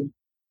to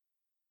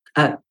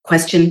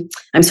question.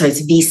 I'm sorry,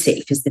 it's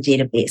VSafe is the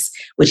database,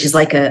 which is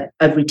like a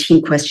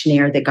routine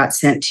questionnaire that got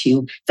sent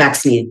to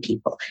vaccinated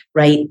people,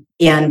 right?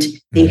 And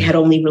they had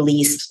only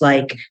released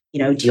do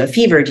you have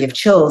fever? Do you have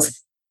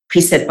chills?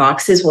 Preset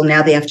boxes. Well,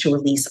 now they have to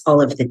release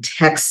all of the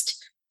text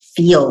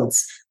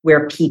fields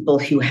where people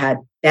who had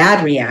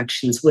bad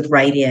reactions would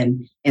write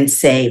in and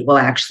say, well,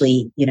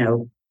 actually,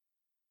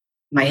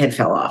 my head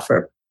fell off,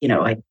 or,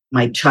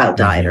 my child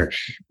died, or,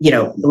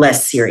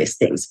 less serious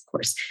things, of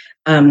course.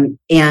 And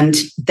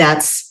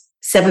that's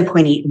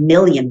 7.8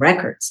 million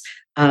records.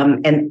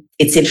 And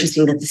it's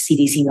interesting that the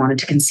CDC wanted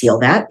to conceal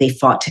that. They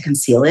fought to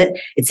conceal it.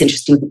 It's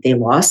interesting that they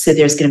lost. So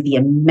there's going to be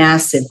a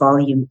massive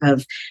volume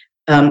of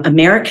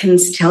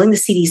Americans telling the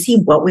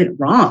CDC what went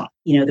wrong,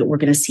 that we're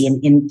going to see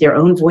in their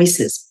own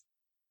voices.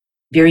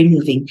 Very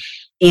moving.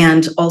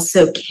 And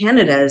also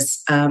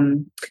Canada's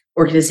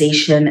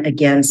organization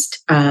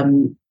against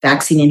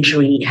vaccine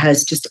injury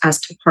has just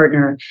asked to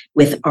partner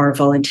with our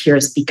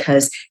volunteers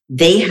because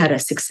they had a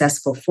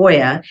successful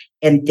FOIA,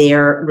 and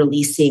they're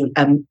releasing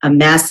a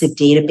massive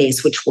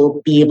database which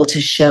will be able to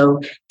show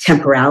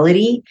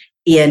temporality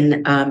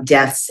in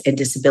deaths and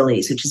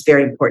disabilities, which is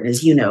very important,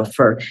 as you know,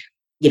 for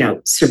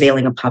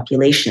surveilling a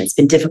population. It's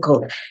been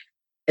difficult,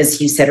 as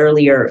you said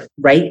earlier,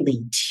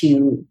 rightly,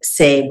 to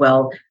say,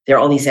 well, there are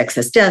all these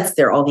excess deaths,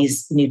 there are all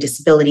these new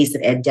disabilities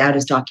that Ed Dowd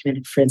has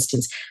documented, for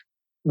instance,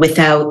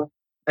 without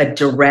a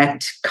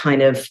direct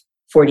kind of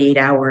 48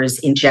 hours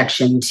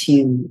injection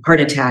to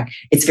heart attack.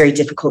 It's very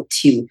difficult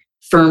to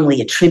firmly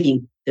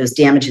attribute those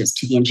damages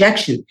to the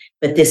injection,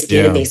 but this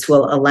database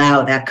will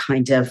allow that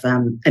kind of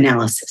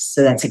analysis.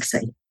 So that's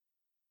exciting.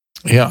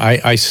 Yeah,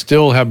 I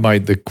still have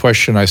the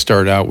question I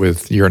started out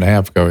with a year and a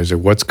half ago. Is it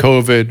what's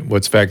COVID?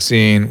 What's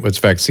vaccine? What's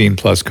vaccine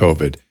plus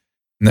COVID?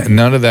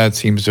 None of that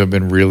seems to have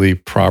been really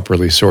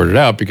properly sorted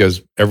out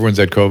because everyone's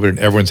had COVID and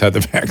everyone's had the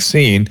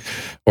vaccine,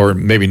 or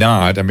maybe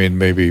not. I mean,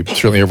 maybe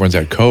certainly everyone's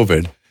had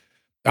COVID.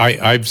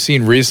 I've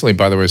seen recently,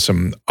 by the way,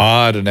 some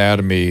odd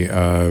anatomy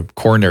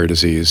coronary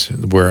disease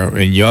where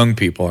in young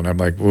people, and I'm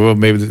like, well,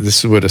 maybe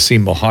this is what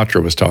Asim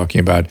Malhotra was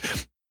talking about.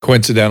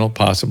 Coincidental,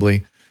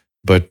 possibly,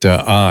 but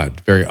odd,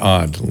 very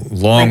odd.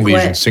 Long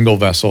lesion, single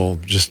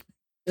vessel, just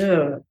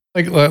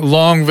like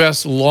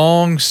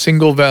long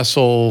single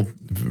vessel.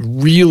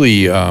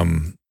 Really,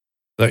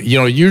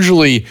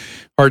 usually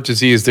heart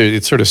disease,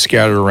 it's sort of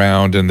scattered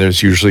around, and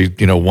there's usually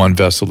one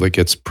vessel that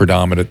gets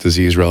predominant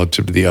disease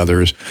relative to the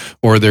others,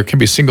 or there can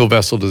be single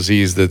vessel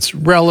disease that's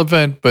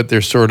relevant, but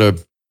there's sort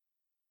of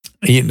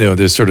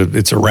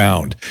it's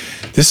around.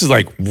 This is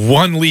like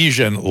one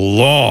lesion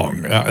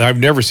long. I've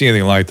never seen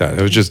anything like that.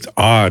 It was just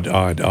odd.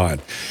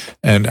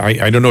 And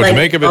I don't know what to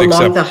make of it.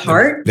 Along the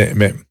heart?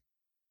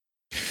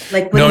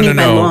 Like, what do you mean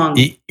by long?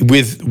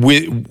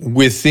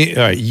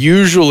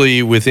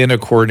 Usually within a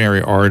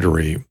coronary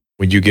artery,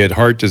 when you get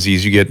heart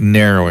disease, you get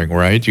narrowing,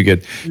 right? You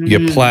get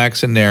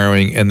plaques and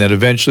narrowing, and then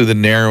eventually the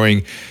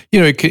narrowing,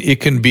 it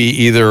can be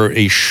either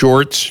a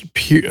short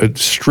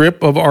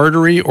strip of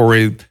artery or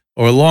a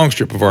long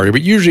strip of artery,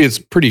 but usually it's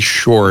pretty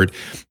short,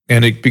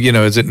 and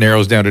as it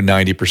narrows down to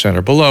 90%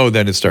 or below,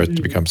 then it starts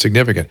to become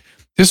significant.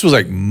 This was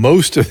like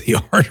most of the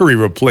artery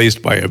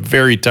replaced by a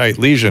very tight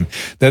lesion.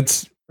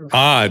 That's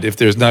odd if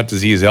there's not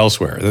disease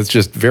elsewhere. That's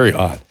just very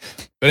odd.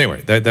 But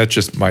anyway, that's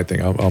just my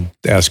thing. I'll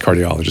ask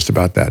cardiologists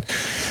about that.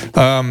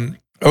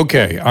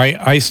 Okay,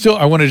 I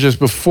want to just,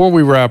 before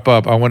we wrap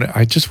up,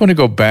 I just want to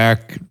go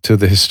back to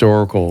the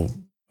historical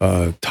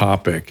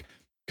topic,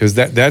 because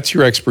that's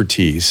your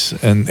expertise,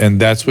 and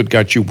that's what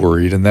got you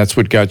worried, and that's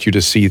what got you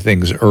to see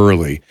things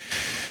early.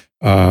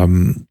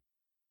 And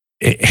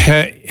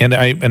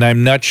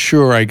I'm not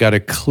sure I got a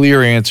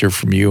clear answer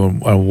from you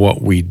on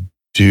what we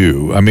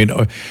do. I mean,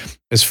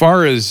 as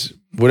far as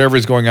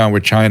whatever's going on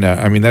with China,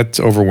 I mean, that's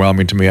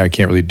overwhelming to me. I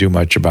can't really do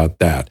much about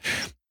that.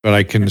 But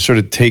I can sort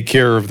of take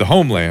care of the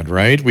homeland,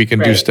 right? We can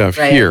do stuff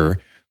here.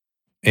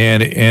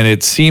 And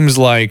it seems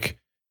like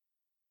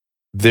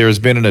there's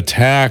been an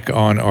attack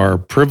on our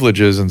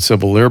privileges and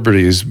civil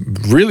liberties,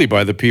 really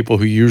by the people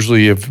who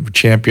usually have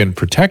championed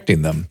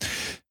protecting them.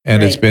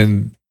 And it's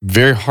been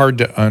very hard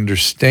to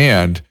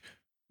understand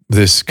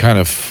this kind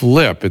of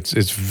flip.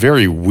 It's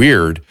very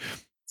weird.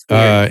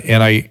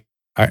 And I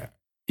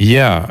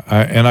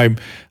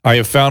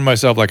have found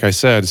myself, like I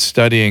said,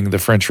 studying the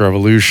French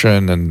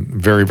Revolution and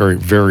very, very,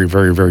 very,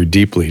 very, very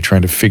deeply,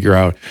 trying to figure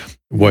out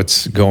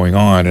what's going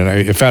on. And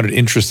I found it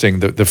interesting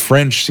that the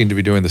French seem to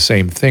be doing the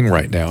same thing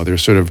right now. They're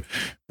sort of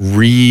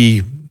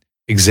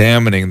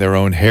re-examining their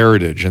own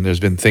heritage, and there's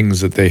been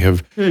things that they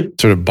have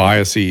sort of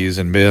biases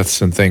and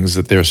myths and things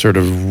that they're sort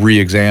of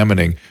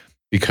re-examining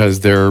because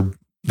they're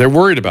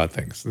worried about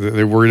things.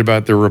 They're worried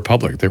about their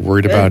republic. They're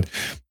worried about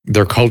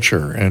their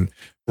culture. And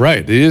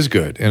it is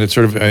good, and it's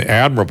sort of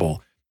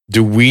admirable.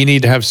 Do we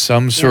need to have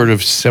some sort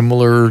of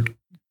similar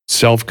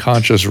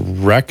self-conscious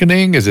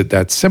reckoning? Is it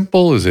that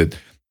simple? Is it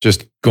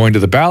just going to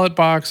the ballot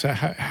box?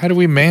 How do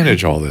we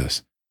manage all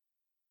this?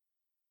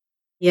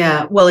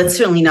 Yeah, well, it's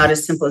certainly not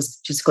as simple as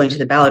just going to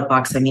the ballot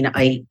box. I mean,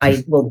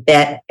 I will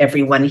bet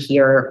everyone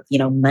here,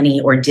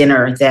 money or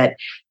dinner, that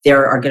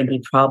there are going to be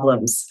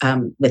problems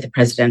with the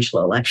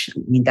presidential election.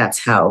 I mean, that's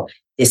how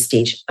this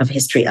stage of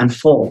history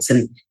unfolds.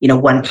 And,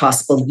 one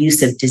possible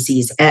use of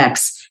disease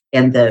X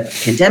and the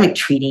pandemic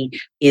treaty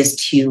is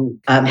to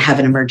have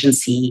an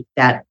emergency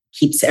that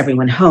keeps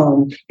everyone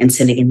home and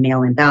sending in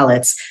mail-in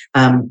ballots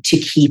to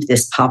keep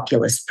this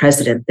populist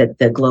president that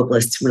the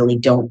globalists really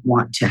don't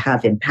want to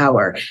have in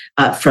power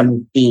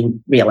from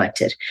being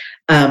reelected.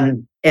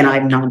 And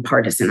I'm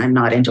nonpartisan. I'm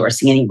not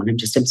endorsing anyone. I'm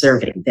just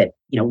observing that,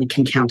 we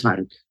can count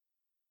on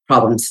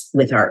problems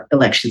with our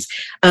elections.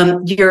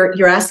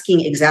 You're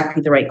asking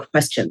exactly the right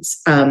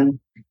questions.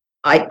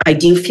 I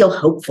do feel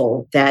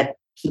hopeful that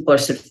people are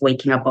sort of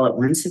waking up all at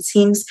once, it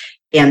seems,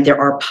 and there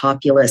are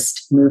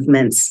populist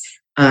movements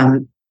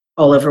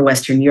all over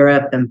Western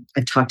Europe, and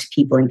I've talked to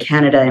people in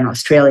Canada and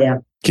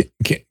Australia.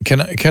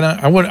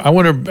 I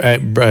want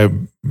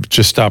to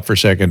just stop for a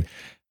second.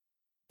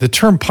 The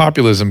term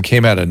populism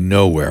came out of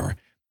nowhere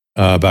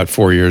about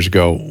 4 years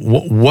ago.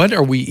 What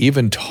are we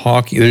even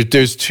talking?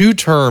 There's two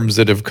terms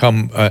that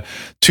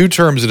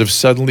have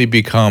suddenly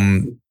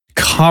become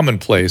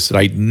commonplace that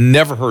I'd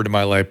never heard in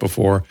my life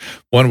before.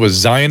 One was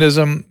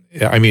Zionism.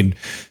 I mean,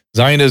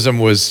 Zionism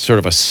was sort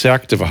of a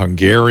sect of a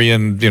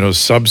Hungarian,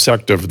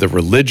 subsect of the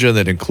religion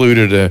that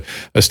included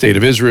a state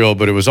of Israel,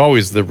 but it was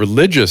always the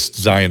religious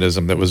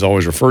Zionism that was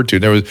always referred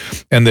to.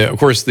 Of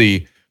course,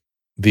 the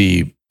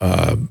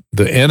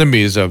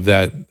enemies of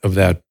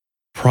that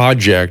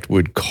project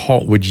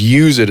would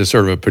use it as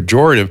sort of a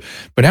pejorative,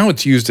 but now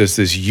it's used as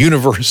this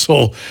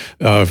universal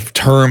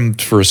term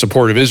for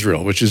support of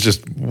Israel, which is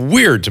just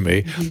weird to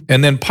me. Mm-hmm.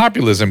 And then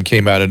populism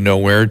came out of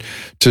nowhere.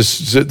 To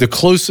the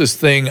closest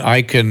thing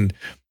I can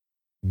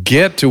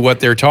get to what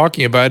they're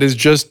talking about is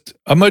just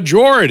a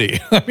majority.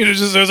 I mean, it's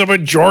just there's a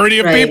majority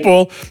of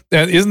people,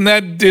 and isn't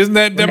that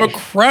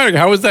democratic?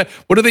 How is that?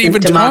 What are they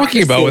even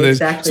talking about with this?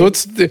 Exactly. So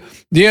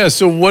it's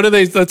So what do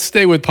they? Let's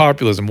stay with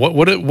populism.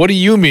 What do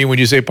you mean when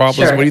you say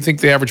populism? Sure. What do you think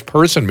the average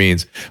person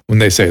means when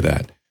they say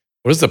that?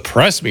 What does the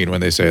press mean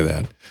when they say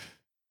that?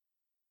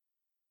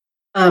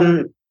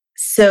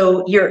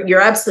 So you're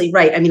absolutely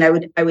right. I mean,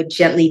 I would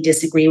gently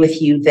disagree with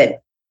you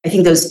that I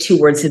think those two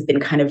words have been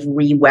kind of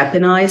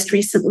re-weaponized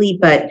recently,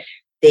 but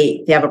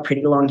they have a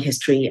pretty long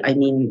history. I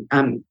mean,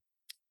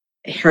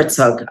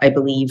 Herzog, I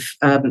believe,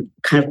 kind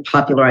of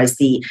popularized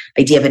the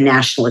idea of a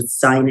nationalist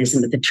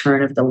Zionism at the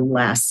turn of the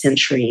last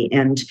century,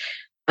 and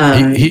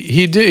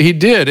he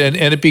did, and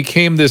it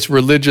became this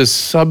religious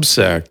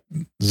subsect,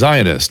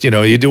 Zionist.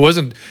 It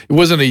wasn't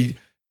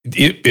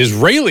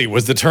Israeli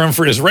was the term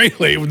for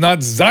Israeli,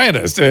 not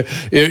Zionist.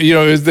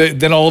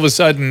 Then all of a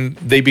sudden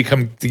they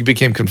became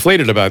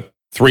conflated about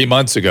 3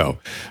 months ago,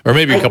 or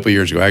maybe a couple of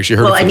years ago. I actually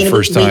heard it for the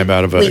first time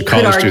out of a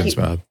college student's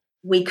mouth.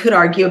 We could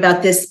argue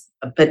about this,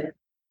 but I'm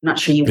not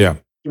sure you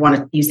want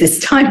to use this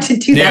time to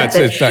do that.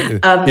 It's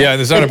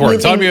not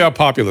important. Talk to me about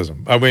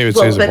populism. I mean, it's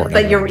important.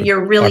 But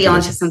you're really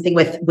onto something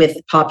with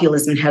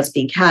populism and how it's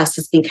being cast.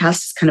 It's being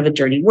cast as kind of a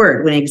dirty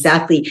word when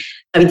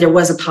there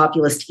was a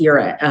populist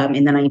era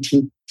in the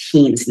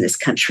 1910s in this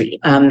country.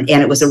 And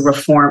it was a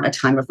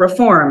time of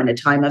reform and a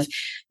time of,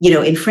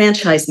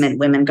 enfranchisement.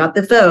 Women got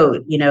the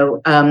vote,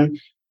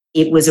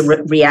 it was a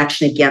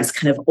reaction against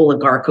kind of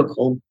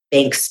oligarchical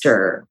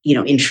bankster,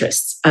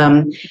 interests.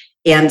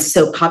 And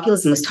so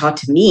populism was taught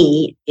to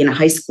me in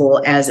high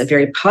school as a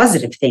very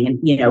positive thing. And,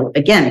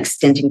 again,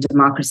 extending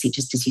democracy,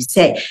 just as you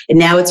say. And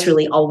now it's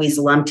really always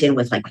lumped in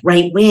with like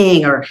right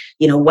wing or,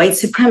 white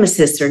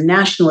supremacist or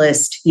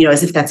nationalist,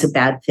 as if that's a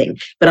bad thing.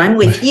 But I'm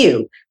with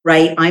you,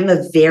 right? I'm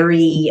a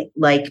very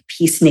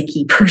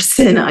peacenik-y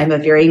person. I'm a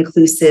very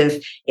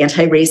inclusive,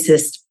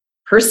 anti-racist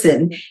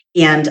person.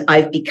 And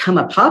I've become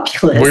a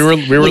populist. We were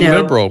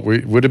liberal. We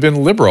would have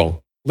been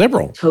liberal.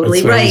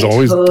 Totally right.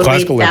 Totally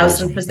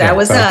 1,000%. That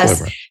was us.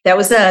 Liberal. That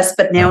was us.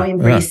 But now I'm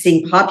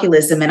embracing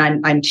populism,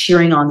 and I'm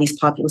cheering on these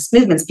populist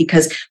movements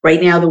because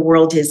right now the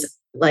world is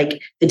the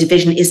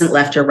division isn't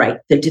left or right.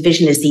 The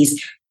division is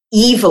these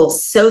evil,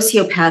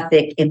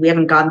 sociopathic, and we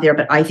haven't gotten there,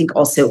 but I think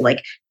also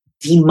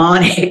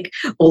demonic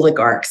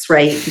oligarchs,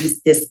 right?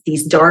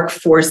 These dark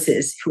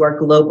forces who are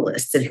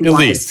globalists and who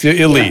elites.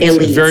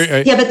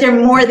 But they're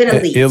more than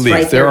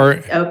elites,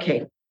 right?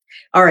 Okay.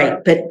 All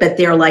right, but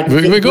they're go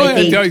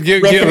ahead.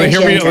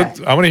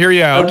 I want to hear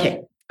you out.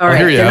 Okay. All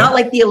right. They're not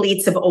like the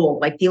elites of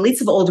old. Like the elites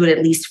of old would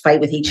at least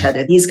fight with each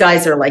other. These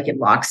guys are in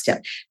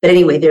lockstep. But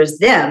anyway, there's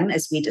them,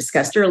 as we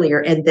discussed earlier.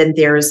 And then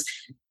there's,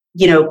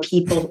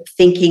 people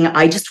thinking,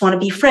 I just want to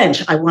be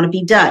French. I want to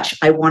be Dutch.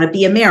 I want to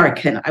be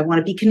American. I want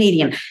to be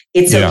Canadian.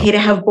 It's okay to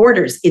have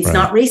borders. It's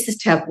not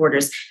racist to have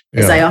borders.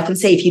 As I often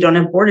say, if you don't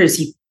have borders,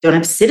 you don't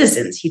have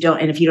citizens.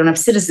 And if you don't have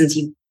citizens,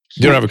 you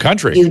don't have a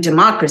country. You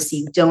democracy.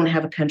 You don't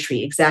have a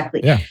country.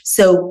 Exactly. Yeah.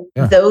 So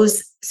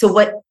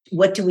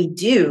what do we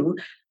do?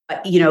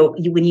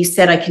 When you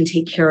said I can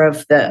take care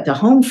of the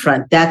home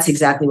front, that's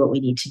exactly what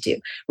we need to do,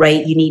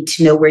 right? You need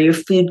to know where your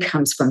food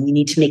comes from. You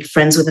need to make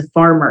friends with a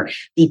farmer,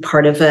 be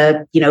part of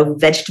a,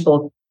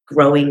 vegetable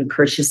growing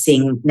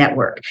purchasing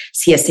network,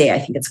 CSA, I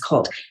think it's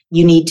called.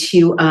 You need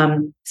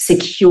to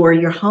secure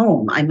your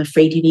home. I'm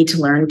afraid you need to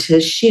learn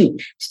to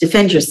shoot, to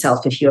defend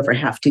yourself if you ever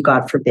have to,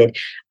 God forbid.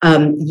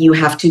 You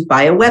have to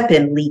buy a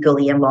weapon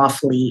legally and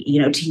lawfully,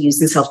 to use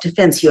in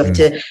self-defense. You have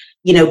to,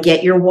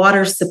 get your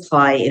water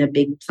supply in a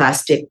big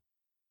plastic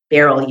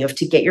barrel. You have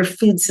to get your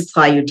food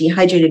supply, your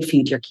dehydrated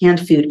food, your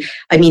canned food.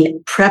 I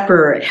mean,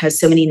 prepper has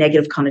so many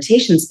negative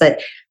connotations,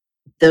 but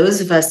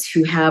those of us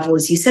who have,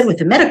 as you said, with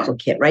the medical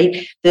kit,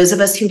 right? Those of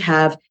us who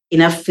have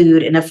enough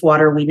food, enough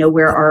water, we know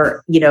where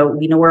our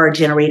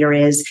generator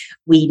is.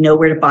 We know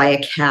where to buy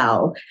a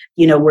cow.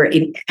 We're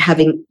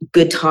having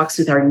good talks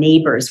with our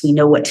neighbors. We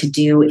know what to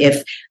do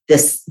if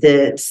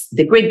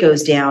the grid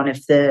goes down,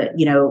 if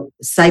the,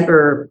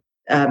 cyber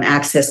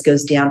access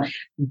goes down.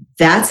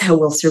 That's how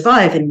we'll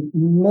survive. And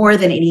more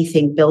than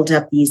anything, build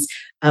up these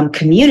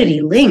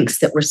community links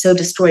that were so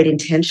destroyed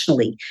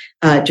intentionally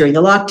during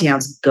the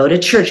lockdowns. Go to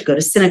church, go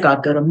to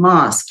synagogue, go to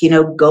mosque,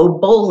 go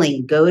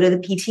bowling, go to the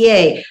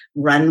PTA,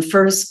 run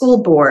for a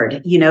school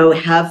board,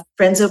 have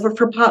friends over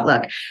for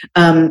potluck.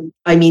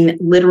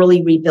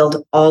 Literally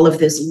rebuild all of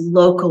those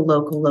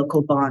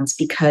local bonds,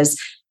 because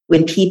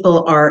when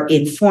people are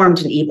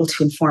informed and able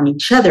to inform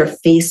each other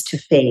face to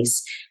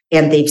face,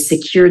 and they've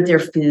secured their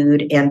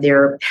food and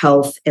their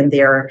health and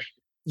their,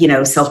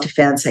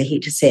 self-defense, I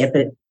hate to say it,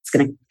 but it's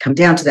going to come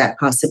down to that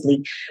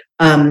possibly.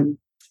 And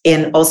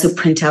also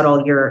print out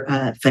all your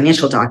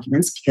financial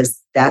documents,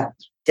 because that's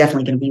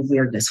definitely going to be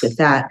weirdness with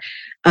that.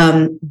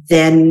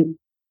 Then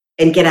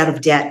get out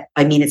of debt.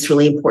 I mean, it's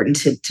really important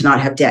to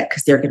not have debt,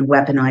 because they're going to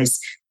weaponize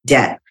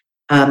debt.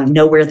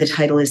 Know where the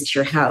title is to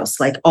your house.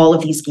 All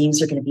of these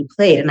games are going to be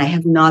played. And I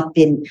have not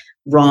been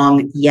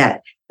wrong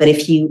yet. But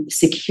if you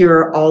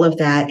secure all of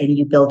that and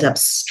you build up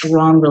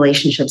strong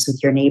relationships with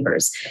your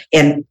neighbors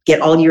and get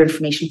all your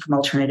information from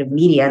alternative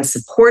media and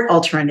support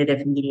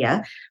alternative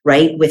media,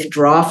 right?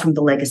 Withdraw from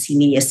the legacy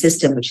media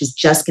system, which is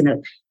just going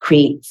to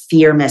create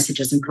fear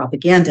messages and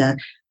propaganda,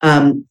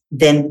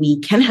 then we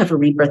can have a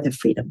rebirth of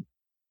freedom.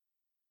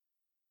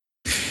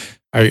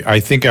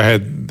 I think I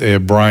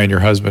had Brian,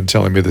 your husband,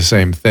 telling me the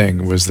same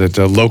thing, was that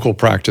the local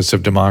practice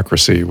of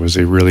democracy was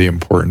a really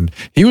important.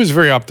 He was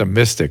very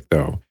optimistic,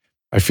 though.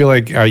 I feel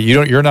like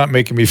you're not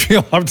making me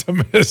feel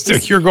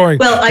optimistic. You're going.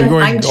 Well,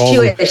 I'm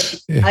Jewish.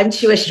 I'm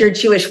Jewish. You're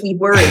Jewish. We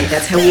worry.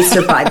 That's how we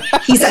survive.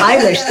 He's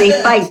Irish. They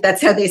fight.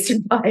 That's how they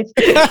survive.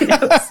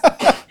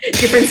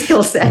 Different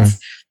skill sets.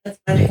 That's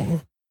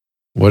funny.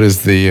 What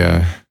is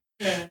the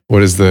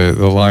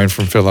line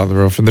from Phil on the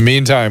Roof? In the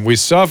meantime, we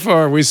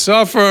suffer. We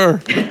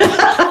suffer.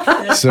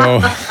 So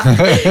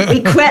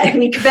we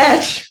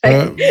kvetch.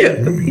 Right?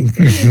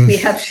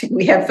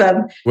 we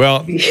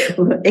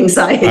have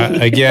anxiety.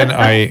 Again,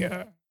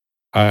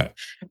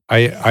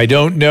 I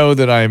don't know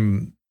that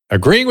I'm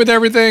agreeing with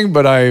everything,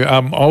 but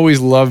I'm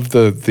always love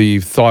the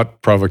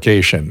thought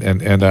provocation,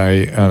 and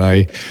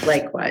I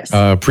likewise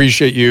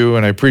appreciate you,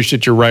 and I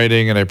appreciate your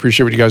writing, and I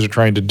appreciate what you guys are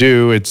trying to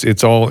do.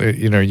 It's all,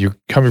 you're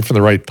coming from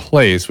the right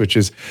place, which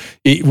is,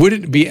 would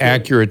it be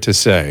accurate to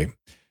say?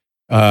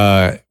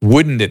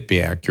 Wouldn't it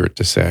be accurate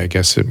to say, I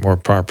guess it more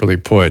properly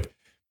put,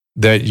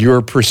 that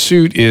your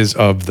pursuit is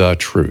of the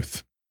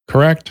truth,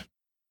 correct?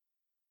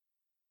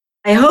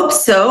 I hope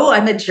so.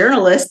 I'm a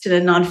journalist and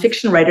a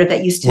nonfiction writer.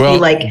 That used to be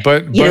like,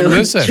 but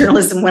listen,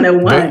 journalism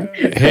 101.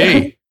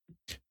 Hey,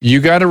 you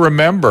got to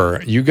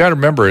remember,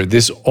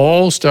 this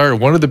all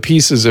started, one of the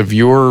pieces of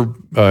your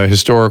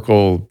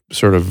historical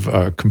sort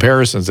of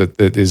comparisons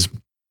that is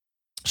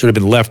sort of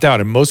been left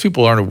out, and most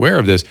people aren't aware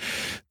of this.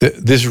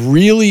 This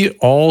really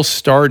all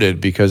started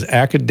because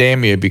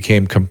academia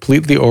became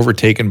completely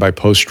overtaken by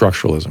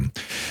post-structuralism.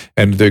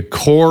 And the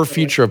core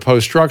feature of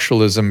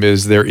post-structuralism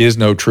is there is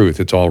no truth.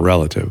 It's all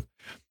relative.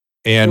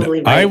 And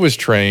totally right. I was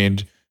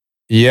trained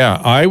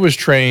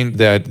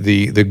that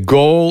the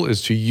goal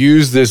is to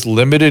use this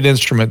limited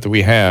instrument that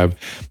we have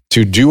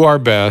to do our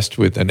best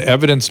with an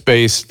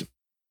evidence-based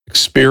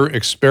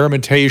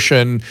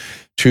experimentation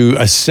to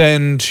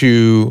ascend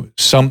to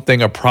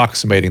something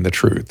approximating the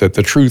truth, that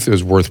the truth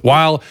is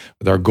worthwhile.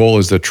 Our goal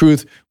is the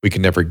truth. We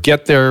can never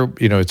get there.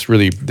 It's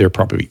really, there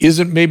probably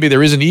isn't, maybe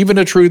there isn't even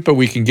a truth, but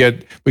we can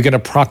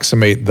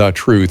approximate the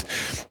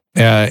truth.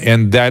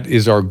 And that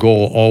is our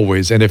goal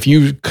always. And if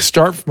you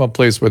start from a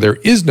place where there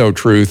is no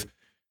truth,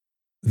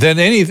 then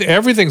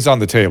everything's on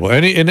the table,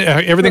 and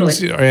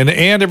everything's totally.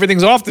 and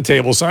everything's off the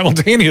table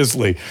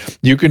simultaneously.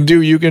 You can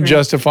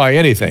justify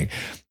anything.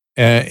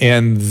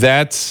 And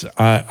that's,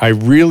 I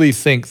really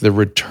think the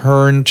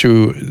return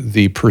to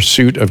the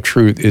pursuit of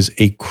truth is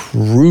a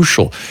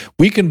crucial.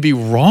 We can be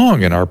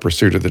wrong in our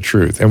pursuit of the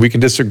truth, and we can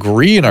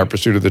disagree in our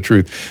pursuit of the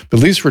truth, but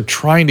at least we're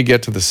trying to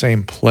get to the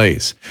same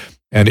place.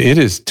 And it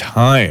is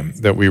time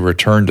that we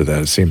return to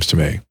that, it seems to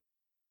me.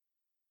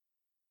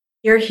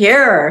 You're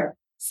here.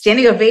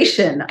 Standing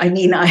ovation. I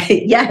mean,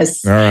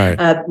 yes. All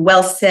right.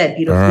 Well said.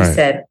 Beautifully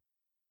said.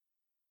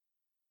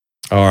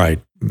 All right.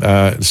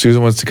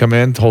 Susan wants to come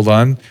in. Hold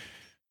on.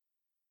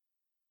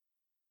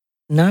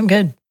 No, I'm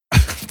good.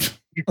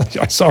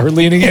 I saw her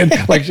leaning in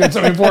like she had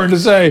something important to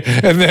say,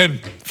 and then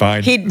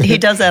fine. He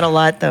does that a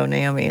lot, though,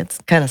 Naomi. It's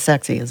kind of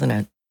sexy, isn't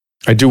it?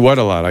 I do what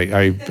a lot?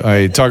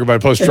 I talk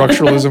about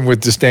post-structuralism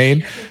with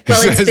disdain.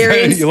 Well, it's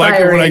very inspiring. You like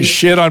it when I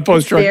shit on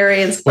post-structuralism?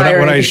 Very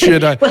inspiring. When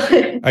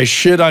I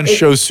shit on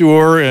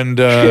Saussure and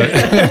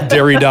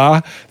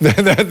Derrida.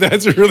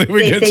 That's really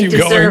what gets you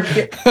going.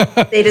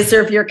 They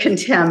deserve your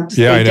contempt.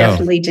 Yeah, they I know.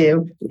 Definitely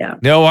do. Yeah.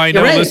 No, I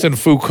know. Right. Listen,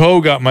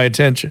 Foucault got my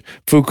attention.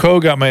 Foucault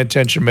got my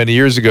attention many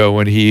years ago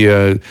when he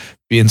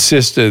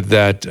insisted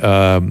that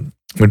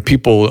when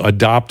people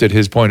adopted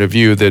his point of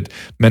view that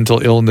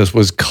mental illness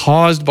was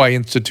caused by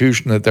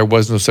institution, that there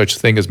was no such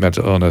thing as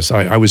mental illness.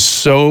 I was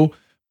so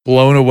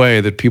blown away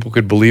that people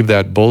could believe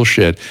that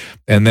bullshit.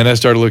 And then I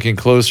started looking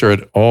closer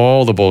at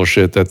all the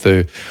bullshit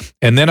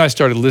and then I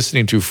started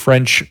listening to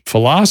French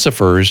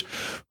philosophers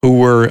who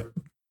were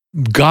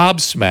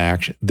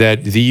gobsmacked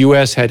that the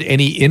U.S. had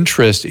any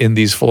interest in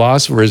these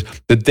philosophers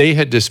that they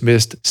had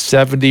dismissed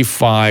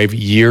 75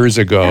 years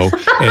ago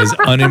as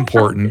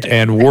unimportant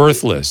and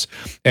worthless.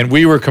 And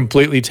we were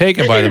completely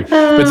taken by them.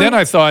 But then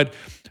I thought,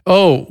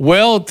 oh,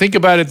 well, think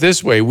about it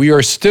this way. We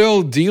are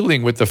still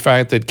dealing with the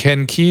fact that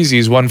Ken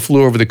Kesey's One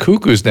Flew Over the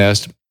Cuckoo's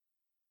Nest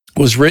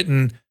was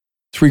written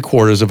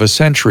 3/4 of a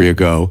century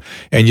ago,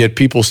 and yet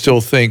people still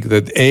think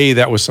that A,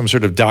 that was some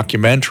sort of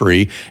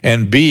documentary,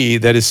 and B,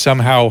 that is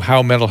somehow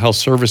how mental health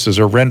services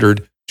are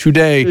rendered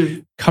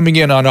today, coming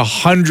in on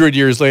 100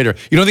 years later.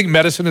 You don't think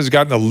medicine has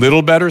gotten a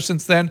little better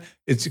since then?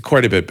 It's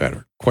quite a bit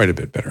better. Quite a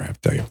bit better, I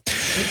have to tell you.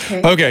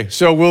 Okay,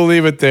 so we'll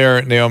leave it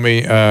there,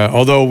 Naomi.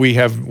 Although we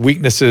have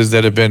weaknesses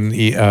that have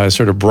been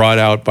sort of brought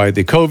out by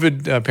the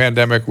COVID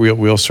pandemic,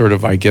 we'll sort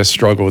of, I guess,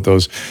 struggle with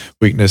those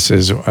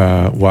weaknesses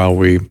while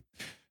we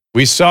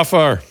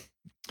suffer.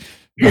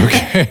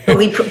 Okay.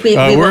 we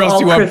will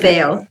all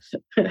prevail.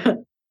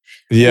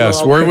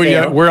 Yes.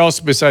 Where else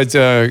besides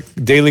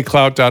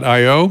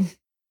dailyclout.io?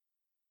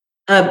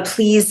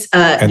 Please,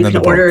 you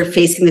can order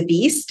Facing the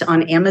Beast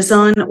on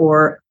Amazon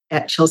or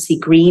at Chelsea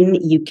Green.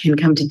 You can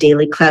come to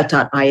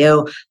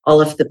dailyclout.io.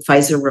 All of the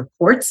Pfizer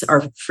reports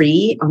are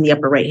free on the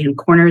upper right-hand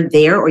corner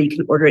there, or you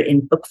can order it in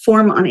book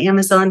form on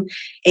Amazon.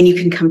 And you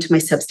can come to my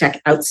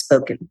Substack,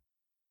 Outspoken,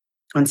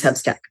 on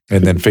Substack.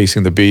 And then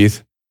Facing the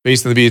Beast.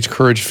 Facing the Beast,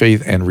 Courage,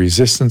 Faith, and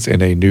Resistance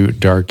in a New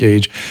Dark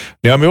Age.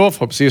 Naomi Wolf,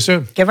 hope to see you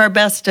soon. Give our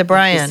best to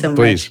Brian. So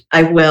please. Much.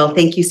 I will.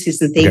 Thank you,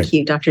 Susan. Thank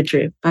you, Dr.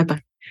 Drew.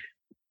 Bye-bye.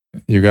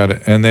 You got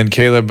it. And then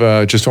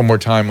Caleb, just one more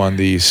time on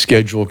the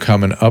schedule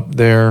coming up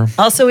there.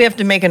 Also, we have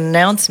to make an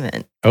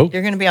announcement. Oh.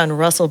 You're going to be on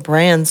Russell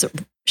Brand's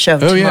show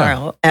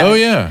tomorrow.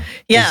 Yeah.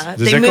 Yeah.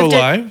 Does that go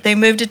live? They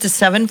moved it to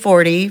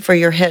 7:40 for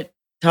your hit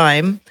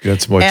time.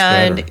 That's much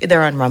better. And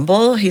they're on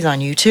Rumble. He's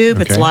on YouTube.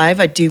 Okay. It's live,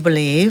 I do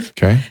believe.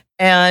 Okay.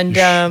 And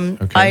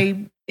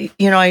I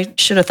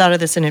should have thought of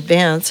this in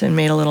advance and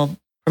made a little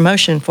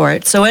promotion for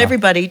it. So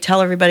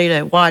tell everybody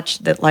to watch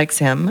that likes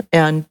him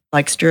and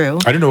likes Drew.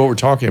 I don't know what we're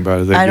talking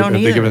about. I don't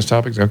either. They giving us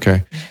topics?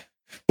 Okay.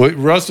 Well,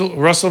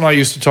 Russell and I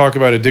used to talk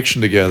about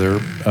addiction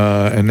together,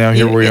 and now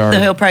here we are.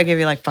 He'll probably give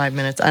you like 5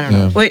 minutes. I don't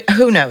know. Wait,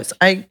 who knows?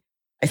 I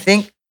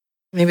think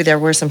maybe there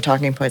were some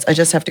talking points. I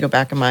just have to go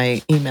back in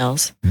my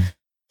emails.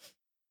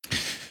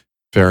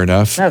 Fair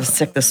enough. I was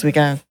sick this week.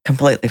 I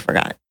completely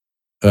forgot.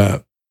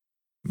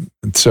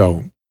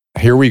 So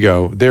here we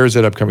go. There's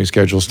that upcoming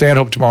schedule.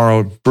 Stanhope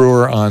tomorrow,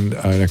 Brewer on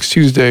next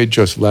Tuesday,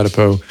 Joseph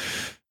Latipo.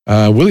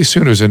 Willie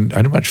Soon,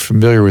 I'm much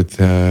familiar with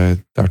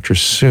Dr.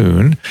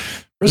 Soon.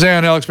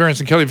 Roseanne, Alex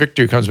Berenson, Kelly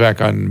Victor comes back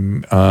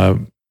on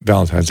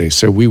Valentine's Day.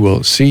 So we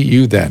will see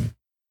you then.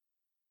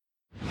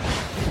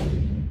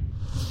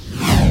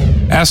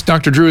 Ask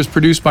Dr. Drew is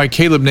produced by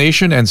Caleb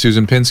Nation and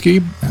Susan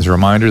Pinsky. As a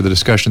reminder, the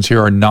discussions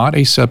here are not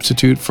a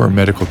substitute for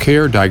medical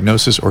care,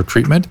 diagnosis, or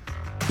treatment.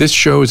 This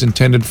show is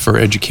intended for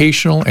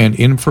educational and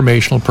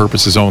informational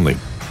purposes only.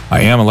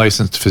 I am a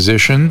licensed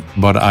physician,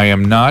 but I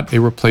am not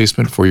a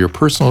replacement for your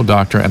personal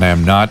doctor, and I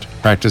am not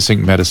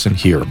practicing medicine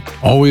here.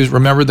 Always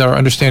remember that our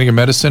understanding of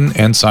medicine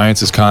and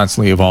science is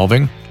constantly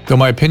evolving. Though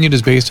my opinion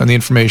is based on the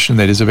information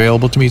that is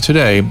available to me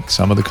today,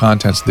 some of the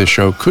contents of this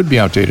show could be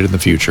outdated in the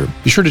future.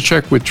 Be sure to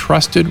check with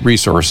trusted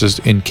resources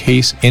in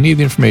case any of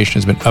the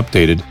information has been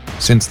updated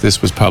since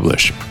this was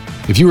published.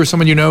 If you or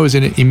someone you know is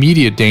in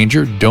immediate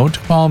danger, don't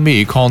call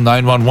me, call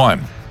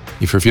 911.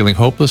 If you're feeling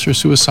hopeless or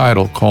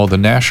suicidal, call the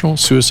National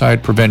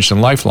Suicide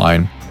Prevention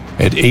Lifeline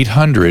at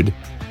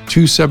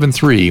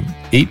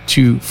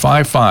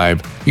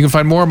 800-273-8255. You can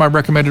find more of my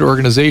recommended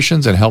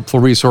organizations and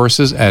helpful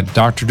resources at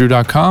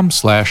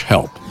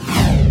drdrew.com/help.